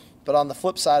 But on the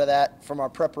flip side of that, from our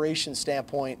preparation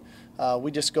standpoint,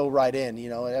 we just go right in.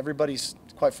 Everybody's,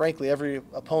 quite frankly, every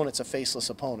opponent's a faceless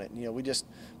opponent.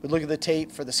 We look at the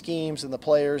tape for the schemes and the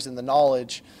players and the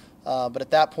knowledge. But at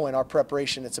that point, our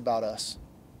preparation, it's about us.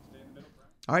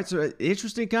 All right, so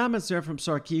interesting comments there from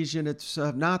Sarkisian. It's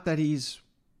not that he's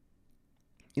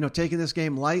taking this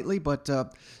game lightly, but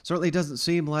certainly doesn't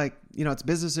seem like, it's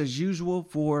business as usual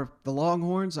for the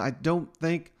Longhorns. I don't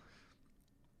think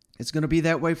it's going to be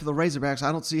that way for the Razorbacks.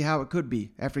 I don't see how it could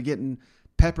be after getting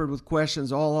peppered with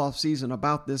questions all off season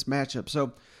about this matchup.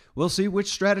 So we'll see which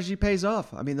strategy pays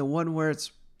off. I mean, the one where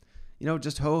it's,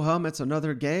 just ho-hum, it's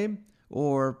another game,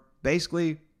 or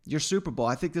basically your Super Bowl.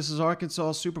 I think this is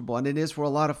Arkansas' Super Bowl, and it is for a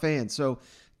lot of fans. So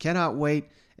cannot wait.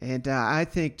 And I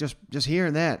think just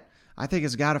hearing that, I think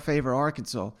it's got to favor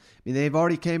Arkansas. I mean, they've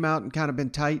already came out and kind of been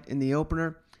tight in the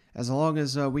opener. As long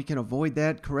as we can avoid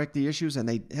that, correct the issues, and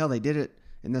they did it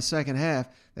in the second half.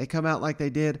 They come out like they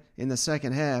did in the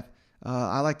second half.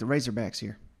 I like the Razorbacks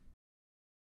here.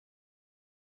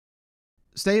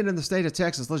 Staying in the state of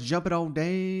Texas, let's jump it on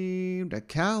down to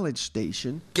College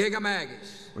Station. Gig 'em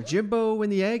Aggies. Where Jimbo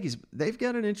and the Aggies, they've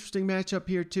got an interesting matchup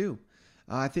here too.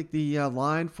 I think the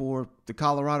line for the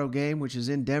Colorado game, which is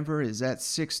in Denver, is at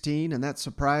 16, and that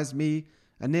surprised me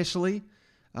initially.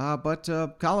 But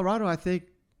Colorado, I think,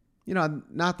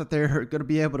 not that they're going to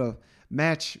be able to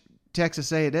match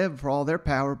Texas A&M for all their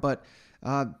power, but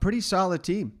pretty solid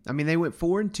team. I mean, they went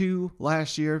 4-2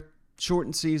 last year.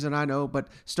 Shortened season, I know, but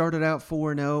started out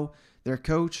 4-0. Their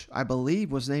coach, I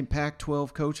believe, was named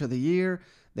Pac-12 Coach of the Year.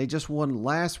 They just won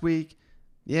last week.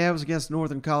 Yeah, it was against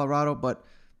Northern Colorado, but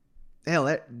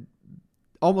hell,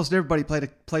 almost everybody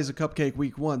plays a cupcake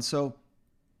week one. So,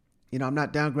 I'm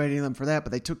not downgrading them for that,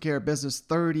 but they took care of business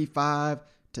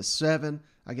 35-7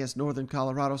 against Northern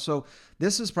Colorado. So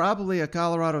this is probably a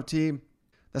Colorado team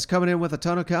that's coming in with a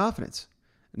ton of confidence.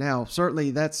 Now,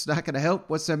 certainly that's not going to help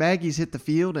once some Aggies hit the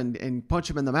field and punch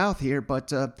them in the mouth here,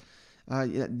 but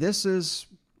this is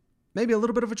maybe a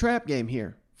little bit of a trap game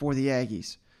here for the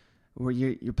Aggies, where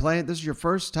you're playing. This is your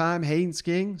first time Haynes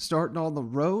King starting on the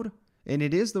road, and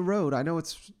it is the road. I know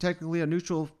it's technically a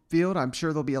neutral field. I'm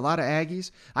sure there'll be a lot of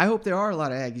Aggies. I hope there are a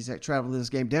lot of Aggies that travel to this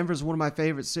game. Denver's one of my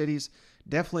favorite cities.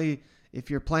 Definitely, if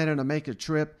you're planning to make a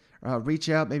trip, reach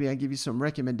out. Maybe I can give you some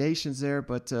recommendations there,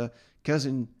 but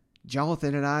cousin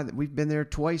Jonathan and I, we've been there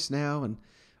twice now, and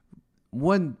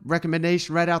one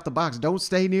recommendation right out the box: don't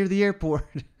stay near the airport.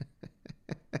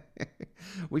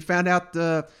 We found out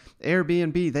the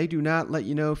Airbnb, they do not let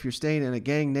you know if you're staying in a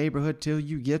gang neighborhood till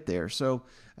you get there. So,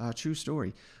 true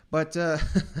story. But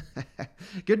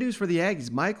good news for the Aggies.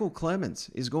 Michael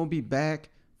Clemens is going to be back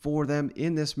for them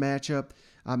in this matchup.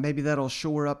 Maybe that'll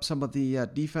shore up some of the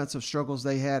defensive struggles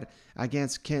they had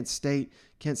against Kent State.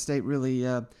 Kent State really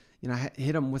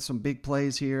hit them with some big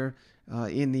plays here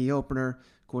in the opener.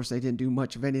 Of course, they didn't do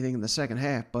much of anything in the second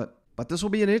half, but this will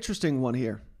be an interesting one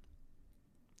here.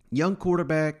 Young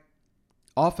quarterback,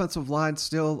 offensive line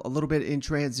still a little bit in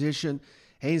transition.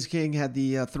 Haynes King had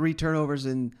the 3 turnovers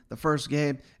in the first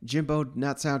game. Jimbo did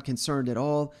not sound concerned at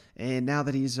all, and now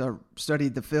that he's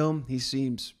studied the film, he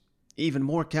seems even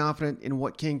more confident in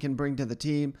what King can bring to the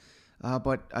team.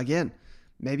 But again,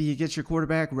 maybe you get your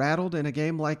quarterback rattled in a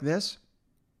game like this.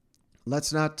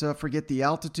 Let's not forget the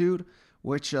altitude,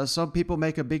 which some people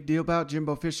make a big deal about.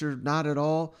 Jimbo Fisher, not at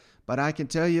all. But I can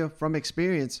tell you from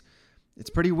experience, it's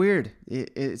pretty weird.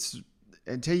 It's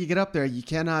until you get up there, you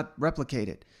cannot replicate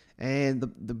it. And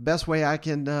the best way I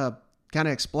can kind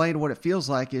of explain what it feels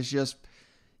like is just,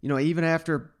 even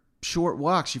after short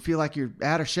walks, you feel like you're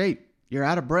out of shape. You're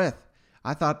out of breath.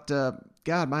 I thought,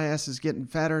 God, my ass is getting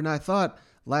fatter than I thought.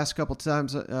 Last couple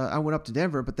times I went up to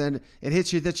Denver, but then it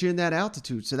hits you that you're in that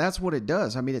altitude. So that's what it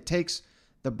does. I mean, it takes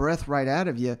the breath right out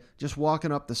of you just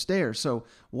walking up the stairs. So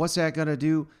what's that going to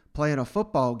do playing a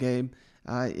football game?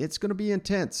 It's going to be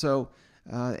intense. So,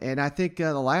 and I think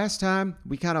the last time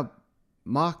we kind of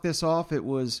mock this off, it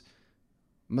was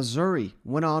Missouri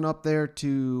went on up there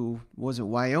to, was it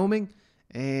Wyoming?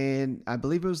 And I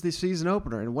believe it was the season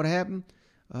opener. And what happened?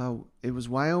 It was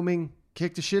Wyoming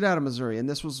kicked the shit out of Missouri. And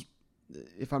this was,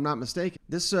 if I'm not mistaken,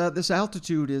 this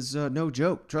altitude is no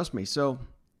joke. Trust me. So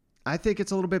I think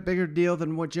it's a little bit bigger deal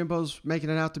than what Jimbo's making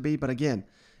it out to be. But again,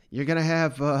 you're going to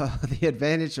have the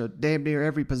advantage of damn near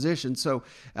every position. So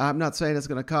I'm not saying it's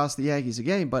going to cost the Aggies a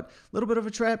game, but a little bit of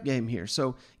a trap game here.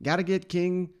 So got to get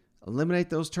King, eliminate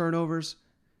those turnovers,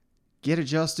 get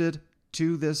adjusted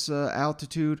to this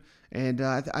altitude. And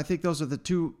I think those are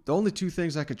the only two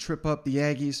things that could trip up the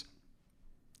Aggies.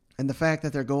 And the fact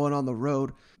that they're going on the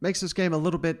road makes this game a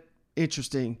little bit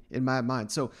interesting in my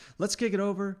mind. So let's kick it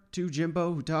over to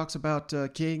Jimbo, who talks about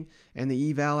King and the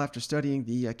eval after studying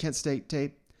the Kent State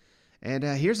tape. And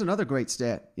here's another great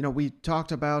stat. You know, we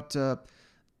talked about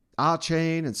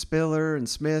A-Chain and Spiller and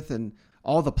Smith and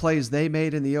all the plays they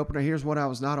made in the opener. Here's what I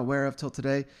was not aware of till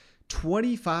today.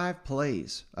 25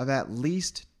 plays of at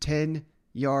least 10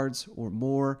 yards or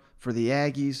more for the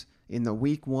Aggies in the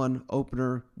Week 1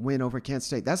 opener win over Kent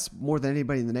State. That's more than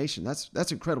anybody in the nation.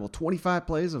 That's incredible. 25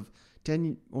 plays of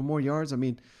 10 or more yards. I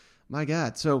mean, my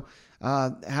God. So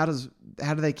how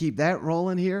do they keep that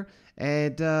rolling here?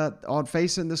 And on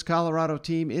facing this Colorado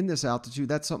team in this altitude,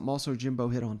 that's something also Jimbo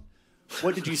hit on.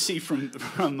 What did you see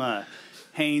from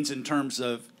Haynes in terms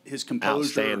of his composure?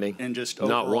 Outstanding. And just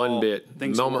not one bit. The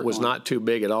moment was on? not too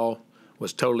big at all.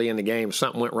 Was totally in the game. If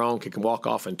something went wrong, he can walk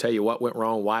off and tell you what went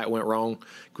wrong, why it went wrong.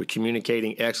 We're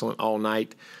communicating excellent all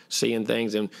night, seeing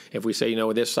things. And if we say, you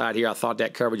know, this side here, I thought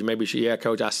that coverage, maybe yeah,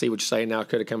 Coach, I see what you're saying now. I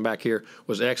could have come back here.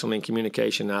 Was excellent in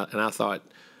communication. And I thought,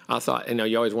 you know,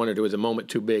 you always wondered it was a moment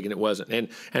too big, and it wasn't. And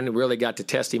it really got to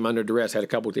test him under duress. Had a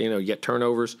couple, you know, you get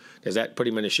turnovers. Does that put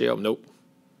him in the shell? Nope.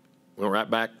 Went right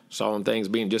back, saw him things,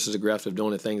 being just as aggressive,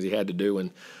 doing the things he had to do, and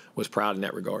was proud in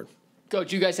that regard.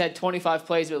 Coach, you guys had 25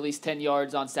 plays of at least 10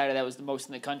 yards on Saturday. That was the most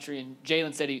in the country. And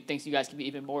Jalen said he thinks you guys can be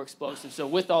even more explosive. So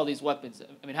with all these weapons,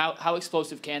 I mean, how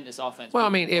explosive can this offense be? Well, I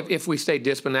mean, if we stay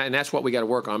disciplined, and that's what we got to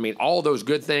work on. I mean, all those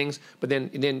good things, but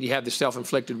then you have the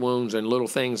self-inflicted wounds and little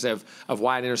things of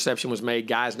wide interception was made,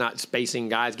 guys not spacing,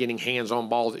 guys getting hands on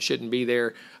balls that shouldn't be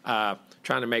there,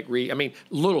 trying to make I mean,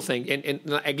 little things. And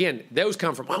again, those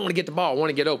come from, I want to get the ball, I want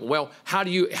to get open. Well,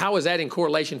 how is that in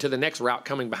correlation to the next route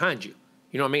coming behind you?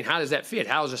 You know what I mean? How does that fit?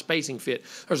 How does the spacing fit?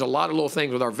 There's a lot of little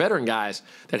things with our veteran guys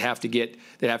that have to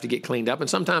get cleaned up. And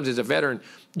sometimes as a veteran,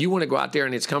 you want to go out there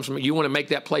and it comes from you want to make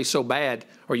that play so bad,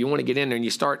 or you want to get in there and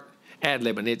you start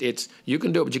ad-libbing. It's you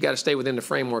can do it, but you got to stay within the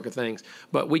framework of things.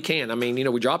 But we can. I mean, you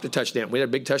know, we dropped a touchdown. We had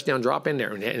a big touchdown drop in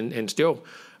there and still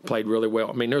played really well.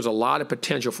 I mean, there's a lot of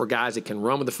potential for guys that can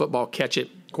run with the football, catch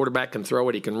it. Quarterback can throw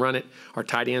it. He can run it. Our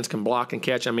tight ends can block and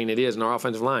catch. I mean, it is in our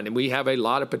offensive line. And we have a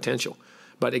lot of potential.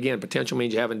 But again, potential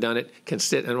means you haven't done it.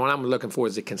 And what I'm looking for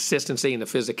is the consistency and the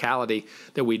physicality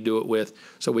that we do it with,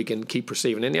 so we can keep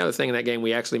perceiving. And the other thing in that game,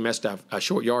 we actually messed up a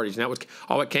short yardage, and that was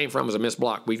all it came from was a missed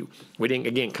block. We didn't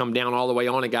again come down all the way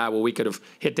on a guy where we could have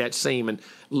hit that seam. And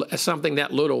something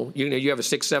that little, you know, you have a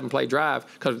 6-7 play drive,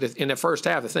 because in the first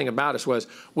half, the thing about us was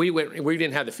we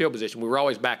didn't have the field position. We were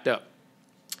always backed up.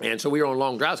 And so we were on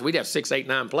long drives. So we'd have 6, 8,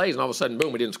 9 plays, and all of a sudden,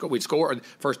 boom, we didn't score. We'd score the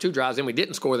first 2 drives, then we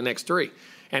didn't score the next 3.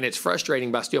 And it's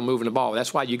frustrating by still moving the ball.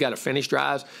 That's why you got to finish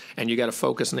drives, and you got to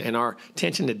focus, and our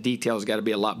attention to detail has got to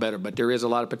be a lot better. But there is a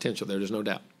lot of potential there. There's no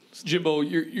doubt. Jimbo,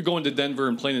 you're going to Denver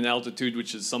and playing in altitude,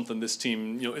 which is something this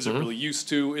team isn't really used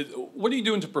to. What are you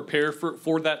doing to prepare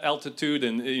for that altitude?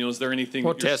 And is there anything?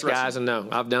 Well, test guys and no.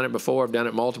 I've done it before. I've done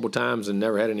it multiple times and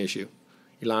never had an issue.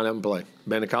 You line up and play.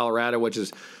 Been to Colorado, which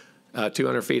is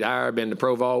 200 feet higher. Been to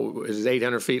Provo, which is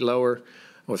 800 feet lower.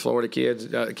 With Florida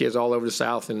kids all over the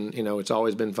South, and it's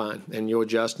always been fine. And you'll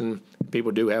adjust, and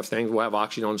people do have things. We'll have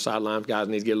oxygen on the sidelines. Guys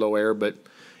need to get a little air, but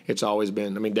it's always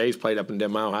been. I mean, Dave's played up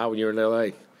in Mile High when you're in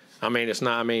L.A. I mean, it's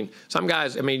not. I mean, some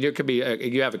guys. I mean, there could be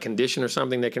you have a condition or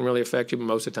something that can really affect you, but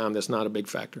most of the time that's not a big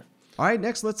factor. All right,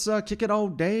 next let's kick it all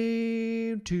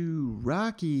down to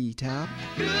Rocky Top.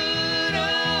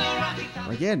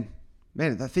 Again,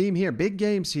 man, the theme here, big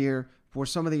games here for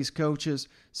some of these coaches.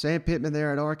 Sam Pittman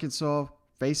there at Arkansas,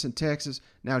 facing Texas.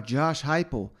 Now Josh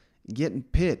Heupel getting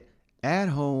Pitt at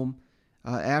home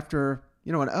after,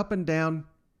 an up and down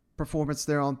performance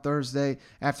there on Thursday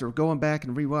after going back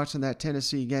and rewatching that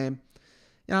Tennessee game.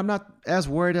 I'm not as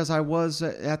worried as I was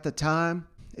at the time.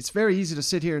 It's very easy to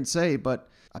sit here and say, but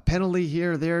a penalty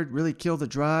here or there really killed the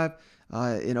drive.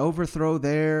 An overthrow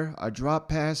there, a drop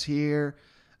pass here.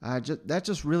 That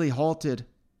just really halted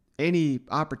any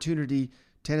opportunity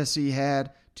Tennessee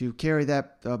had to carry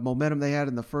that momentum they had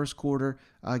in the first quarter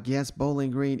against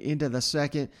Bowling Green into the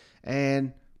second.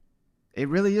 And it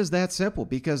really is that simple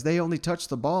because they only touched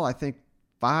the ball, I think,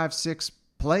 5-6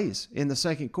 plays in the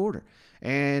second quarter.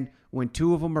 And when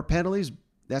 2 of them are penalties,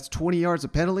 that's 20 yards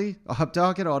of penalty. I'm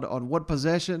talking on one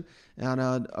possession, and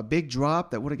a big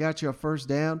drop that would have got you a first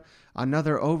down,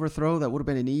 another overthrow that would have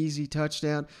been an easy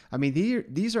touchdown. I mean,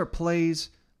 these are plays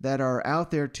that are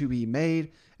out there to be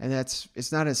made, and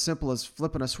it's not as simple as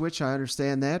flipping a switch. I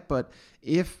understand that, but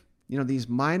if these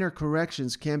minor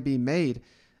corrections can be made,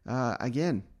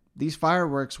 again, these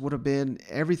fireworks would have been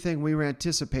everything we were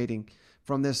anticipating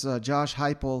from this Josh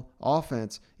Heupel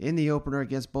offense in the opener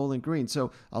against Bowling Green.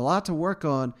 So a lot to work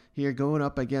on here going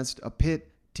up against a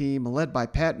Pitt team led by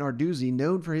Pat Narduzzi,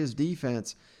 known for his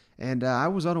defense. And I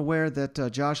was unaware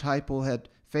that Josh Heupel had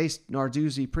faced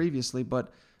Narduzzi previously,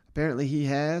 but apparently he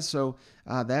has. So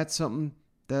that's something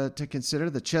to consider.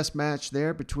 The chess match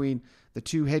there between the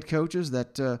two head coaches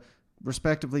that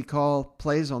respectively call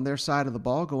plays on their side of the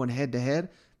ball going head-to-head.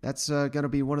 That's going to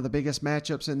be one of the biggest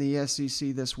matchups in the SEC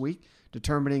this week,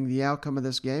 determining the outcome of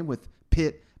this game, with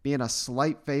Pitt being a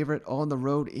slight favorite on the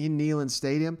road in Neyland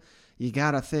Stadium. You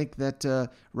got to think that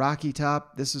Rocky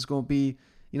Top, this is going to be,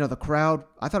 the crowd.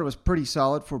 I thought it was pretty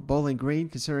solid for Bowling Green,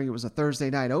 considering it was a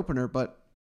Thursday night opener, but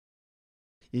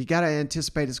you got to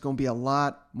anticipate it's going to be a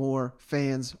lot more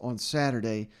fans on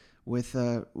Saturday with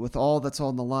all that's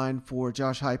on the line for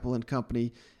Josh Heupel and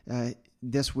company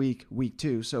this week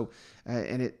 2. So,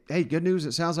 good news.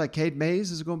 It sounds like Cade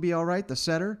Mays is going to be all right, the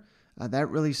center. That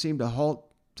really seemed to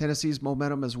halt Tennessee's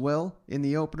momentum as well in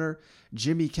the opener.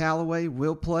 Jimmy Callaway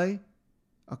will play,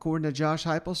 according to Josh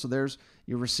Heupel. So there's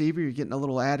your receiver. You're getting a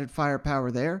little added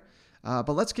firepower there.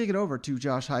 But let's kick it over to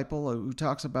Josh Heupel, who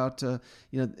talks about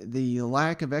the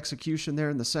lack of execution there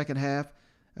in the second half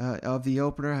of the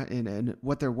opener and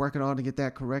what they're working on to get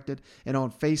that corrected, and on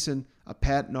facing a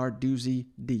Pat Narduzzi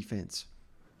defense.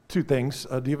 2 things.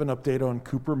 Do you have an update on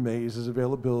Cooper Mays'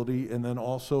 availability? And then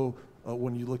also,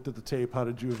 when you looked at the tape, how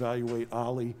did you evaluate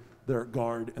Ollie there at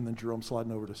guard and then Jerome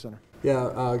sliding over to center?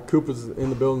 Yeah, Cooper's in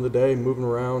the building today, moving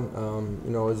around.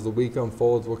 As the week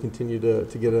unfolds, we'll continue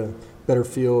to get a better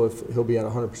feel if he'll be at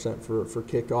 100% for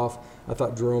kickoff. I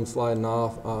thought Jerome sliding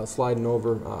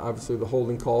over, obviously the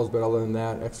holding calls, but other than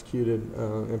that, executed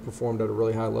and performed at a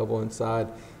really high level inside.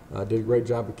 Did a great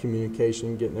job of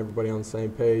communication, getting everybody on the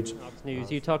same page.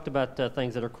 News. You talked about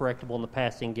things that are correctable in the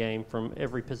passing game from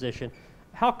every position.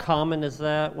 How common is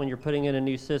that when you're putting in a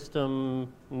new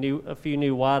system, a few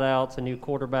new wideouts, a new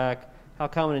quarterback? How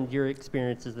common in your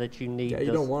experience is that you need? Yeah,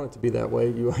 you don't want it to be that way.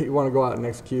 You want to go out and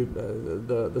execute.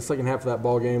 The second half of that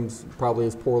ball game's probably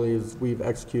as poorly as we've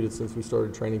executed since we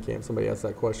started training camp. Somebody asked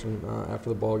that question after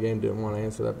the ball game. Didn't want to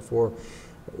answer that before.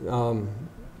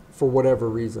 For whatever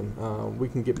reason, we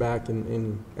can get back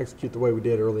and execute the way we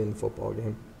did early in the football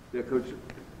game. Yeah, Coach,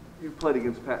 you've played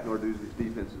against Pat Narduzzi's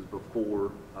defenses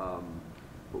before.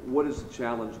 But what is the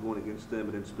challenge going against them?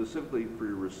 And then specifically for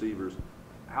your receivers,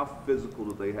 how physical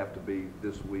do they have to be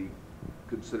this week,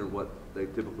 considering what they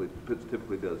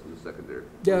typically does in the secondary?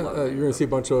 Yeah, you're going to see a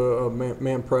bunch of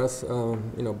man press,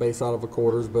 based out of the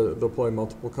quarters, but they'll play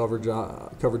multiple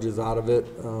coverages out of it.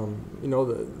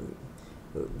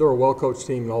 They're a well-coached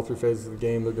team in all 3 phases of the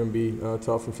game. They're going to be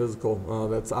tough and physical.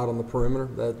 That's out on the perimeter.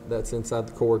 That's inside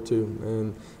the core too.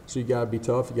 And so you got to be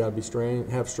tough. You got to be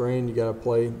have strain. You got to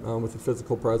play with a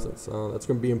physical presence. That's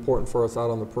going to be important for us out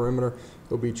on the perimeter.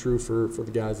 It'll be true for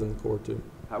the guys in the core too.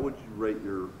 How would you rate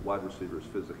your wide receivers'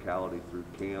 physicality through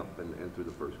camp and through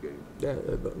the first game? Yeah,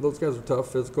 those guys are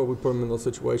tough, physical. We put them in those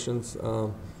situations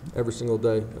every single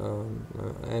day.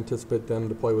 I anticipate them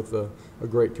to play with a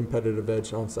great competitive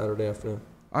edge on Saturday afternoon.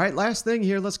 All right, last thing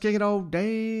here. Let's kick it all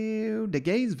down to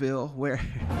Gainesville, where,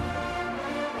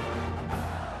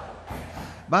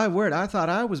 my word, I thought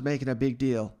I was making a big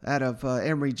deal out of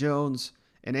Emory Jones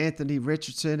and Anthony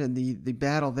Richardson and the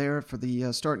battle there for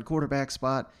the starting quarterback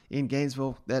spot in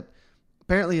Gainesville. That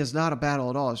apparently is not a battle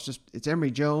at all. It's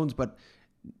Emory Jones, but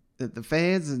the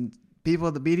fans and people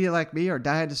in the media like me are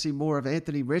dying to see more of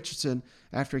Anthony Richardson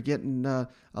after getting a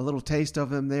little taste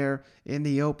of him there in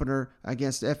the opener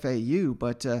against FAU.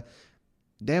 But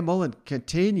Dan Mullen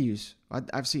continues.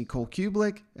 I've seen Cole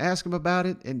Kublik ask him about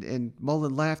it, and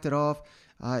Mullen laughed it off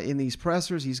in these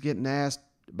pressers. He's getting asked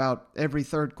about every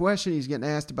third question. He's getting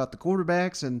asked about the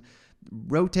quarterbacks and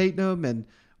rotating them, and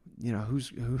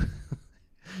who.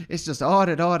 It's just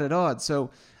odd.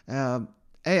 So,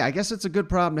 hey, I guess it's a good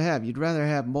problem to have. You'd rather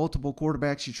have multiple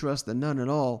quarterbacks you trust than none at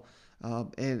all.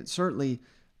 And certainly,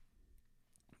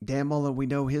 Dan Mullen, we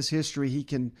know his history.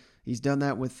 He's done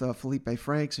that with Felipe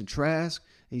Franks and Trask.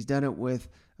 He's done it with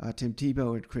Tim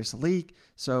Tebow and Chris Leak.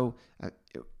 So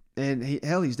And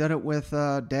he's done it with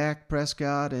Dak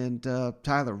Prescott and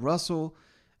Tyler Russell.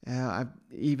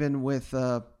 Even with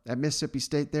at Mississippi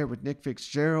State there with Nick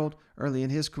Fitzgerald early in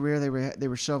his career, they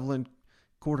were shoveling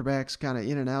quarterbacks kind of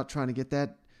in and out, trying to get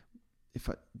that.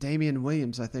 Damian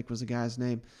Williams, I think, was the guy's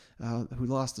name, who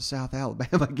lost the South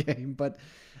Alabama game. But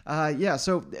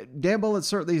so Dan Mullen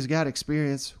certainly has got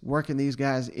experience working these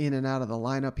guys in and out of the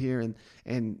lineup here,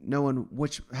 and knowing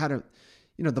how to,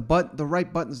 the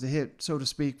right buttons to hit, so to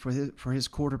speak, for his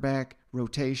quarterback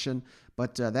rotation.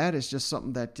 But that is just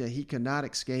something that he could not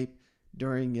escape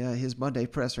during his Monday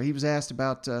presser. He was asked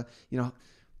about,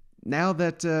 now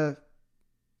that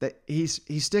he's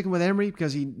sticking with Emory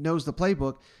because he knows the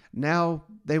playbook. Now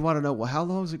they want to know, well, how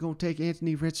long is it going to take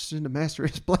Anthony Richardson to master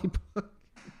his playbook?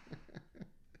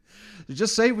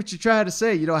 Just say what you try to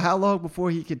say. How long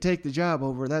before he can take the job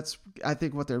over? That's, I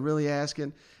think, what they're really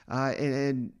asking.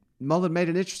 And Mullen made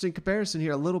an interesting comparison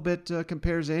here. A little bit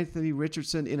compares Anthony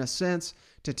Richardson in a sense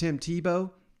to Tim Tebow.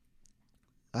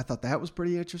 I thought that was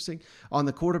pretty interesting. On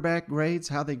the quarterback grades,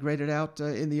 how they graded out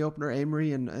in the opener,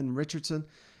 Amory and Richardson.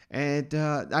 And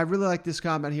I really like this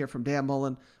comment here from Dan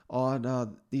Mullen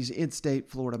on these in-state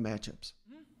Florida matchups.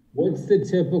 What's the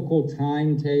typical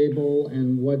timetable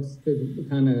and what's the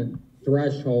kind of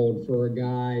threshold for a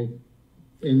guy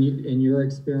in your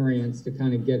experience to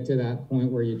kind of get to that point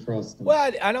where you trust him?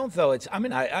 Well, I don't though.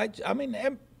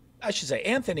 I should say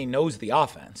Anthony knows the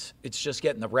offense. It's just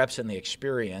getting the reps and the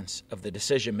experience of the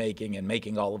decision making and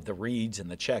making all of the reads and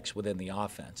the checks within the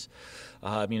offense.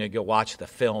 Go watch the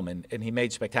film, and he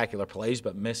made spectacular plays,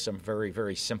 but missed some very,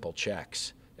 very simple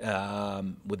checks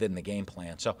within the game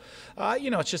plan. So,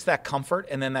 it's just that comfort,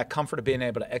 and then that comfort of being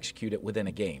able to execute it within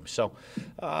a game. So,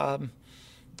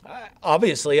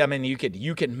 obviously,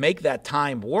 you can make that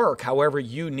time work however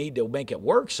you need to make it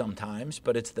work sometimes,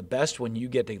 but it's the best when you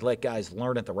get to let guys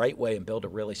learn it the right way and build a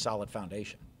really solid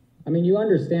foundation. You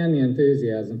understand the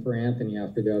enthusiasm for Anthony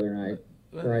after the other night,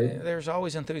 right? There's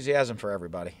always enthusiasm for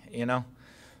everybody, when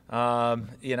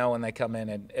they come in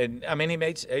and he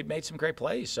made some great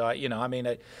plays. So,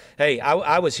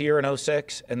 I was here in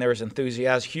 06 and there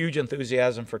was huge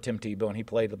enthusiasm for Tim Tebow, and he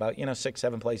played about,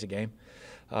 6-7 plays a game.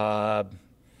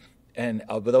 And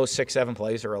of those 6-7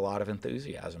 plays, there are a lot of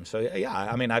enthusiasm. So,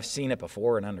 I've seen it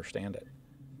before and understand it.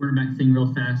 Quarterback thing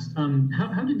real fast.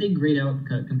 How did they grade out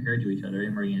compared to each other,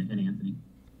 Emory and Anthony?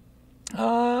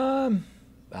 I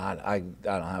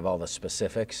don't have all the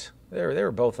specifics. They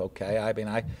were both okay.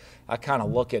 I kind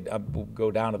of look at,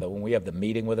 go down to when we have the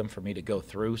meeting with them for me to go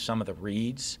through some of the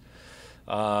reads.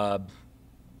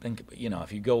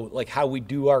 If you go like how we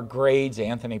do our grades,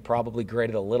 Anthony probably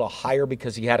graded a little higher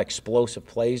because he had explosive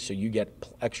plays, so you get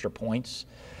extra points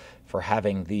for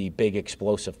having the big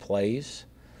explosive plays.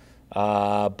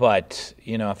 But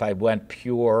if I went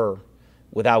pure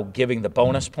without giving the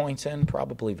bonus points in,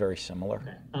 probably very similar.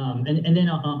 Okay. And then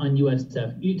on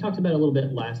USF, you talked about a little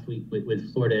bit last week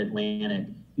with Florida Atlantic.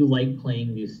 You like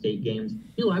playing these state games.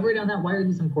 Can you elaborate on that? Why are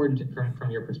these important from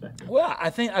your perspective? Well, I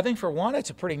think for one, it's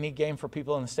a pretty neat game for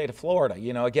people in the state of Florida.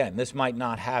 Again, this might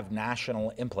not have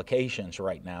national implications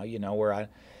right now, where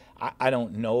I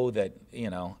don't know that,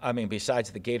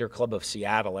 besides the Gator Club of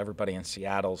Seattle, everybody in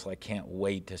Seattle's can't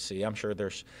wait to see. I'm sure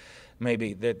there's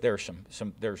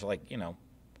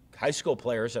high school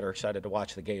players that are excited to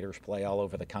watch the Gators play all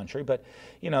over the country. But,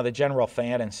 the general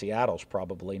fan in Seattle's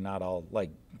probably not all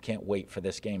can't wait for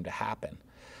this game to happen.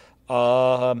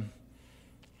 But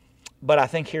I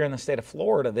think here in the state of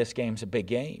Florida, this game's a big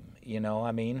game,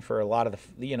 for a lot of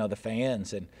the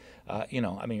fans. And,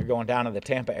 you're going down to the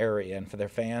Tampa area, and for their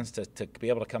fans to be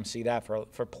able to come see that for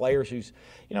players who's,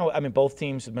 both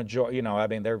teams,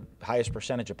 their highest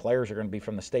percentage of players are going to be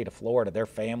from the state of Florida. Their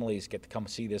families get to come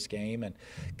see this game, and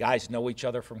guys know each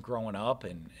other from growing up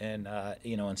and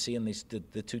seeing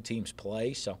the two teams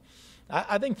play. So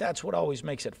I think that's what always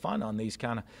makes it fun on these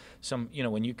kind of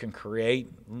when you can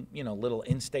create, little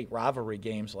in-state rivalry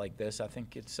games like this. I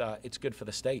think it's good for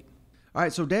the state. All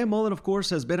right, so Dan Mullen, of course,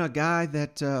 has been a guy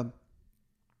that,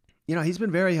 he's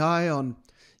been very high on,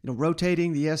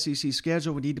 rotating the SEC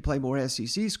schedule. We need to play more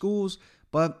SEC schools.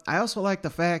 But I also like the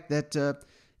fact that,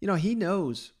 he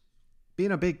knows,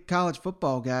 being a big college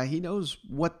football guy, he knows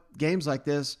what games like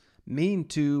this mean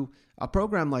to a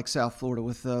program like South Florida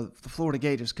with the Florida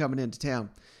Gators coming into town.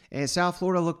 And South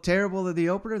Florida looked terrible at the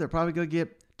opener. They're probably going to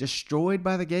get destroyed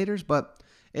by the Gators, but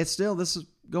this is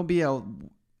going to be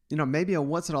maybe a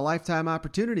once-in-a-lifetime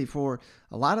opportunity for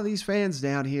a lot of these fans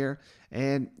down here.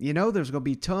 And, there's going to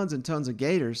be tons and tons of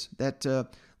Gators that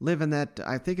live in that,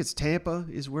 I think it's Tampa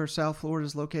is where South Florida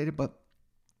is located, but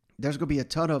there's going to be a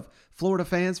ton of Florida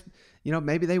fans.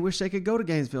 Maybe they wish they could go to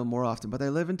Gainesville more often, but they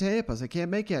live in Tampa, so they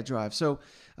can't make that drive. So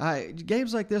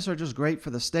games like this are just great for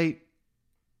the state.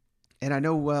 And I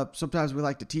know sometimes we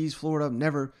like to tease Florida,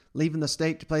 never leaving the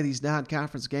state to play these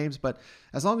non-conference games. But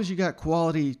as long as you got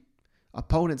quality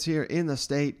opponents here in the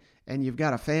state and you've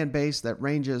got a fan base that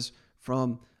ranges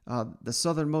from the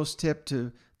southernmost tip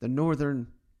to the northern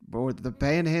or the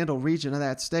panhandle region of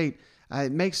that state,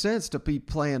 it makes sense to be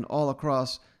playing all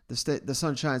across the state, the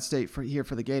Sunshine State here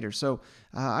for the Gators. So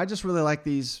I just really like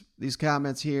these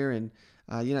comments here. And,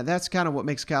 that's kind of what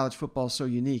makes college football so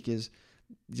unique is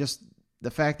just the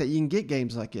fact that you can get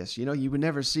games like this. You would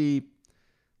never see,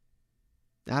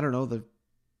 the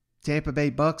Tampa Bay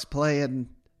Bucks playing,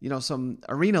 some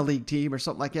Arena League team or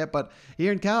something like that. But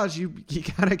here in college, you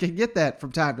kind of can get that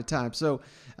from time to time. So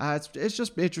it's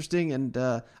just interesting. And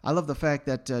I love the fact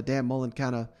that Dan Mullen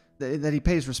that he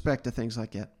pays respect to things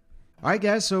like that. All right,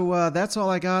 guys. So that's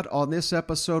all I got on this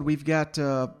episode. We've got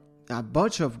a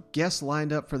bunch of guests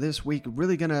lined up for this week.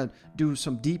 Really going to do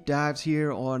some deep dives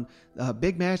here on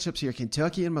big matchups here.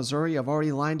 Kentucky and Missouri. I've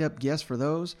already lined up guests for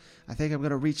those. I think I'm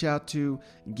going to reach out to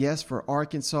guests for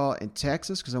Arkansas and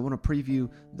Texas because I want to preview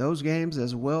those games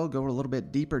as well. Go a little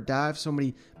bit deeper dive. So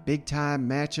many big-time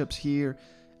matchups here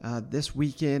this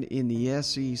weekend in the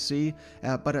SEC.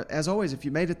 But as always, if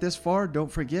you made it this far,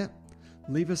 don't forget,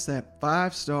 leave us that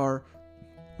 5-star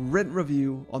written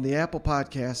review on the Apple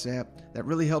Podcasts app. That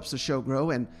really helps the show grow.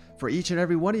 And for each and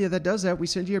every one of you that does that, we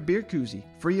send you a beer koozie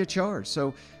free of charge.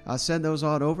 So send those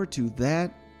on over to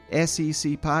that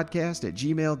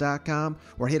secpodcast@gmail.com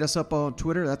or hit us up on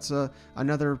Twitter. That's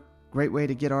another great way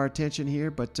to get our attention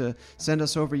here. But send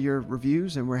us over your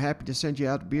reviews, and we're happy to send you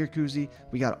out a beer koozie.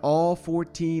 We got all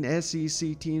 14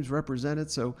 SEC teams represented.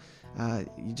 So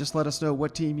you just let us know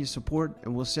what team you support,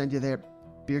 and we'll send you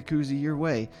that beer koozie your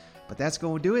way. But that's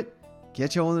going to do it.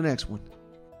 Catch you on the next one.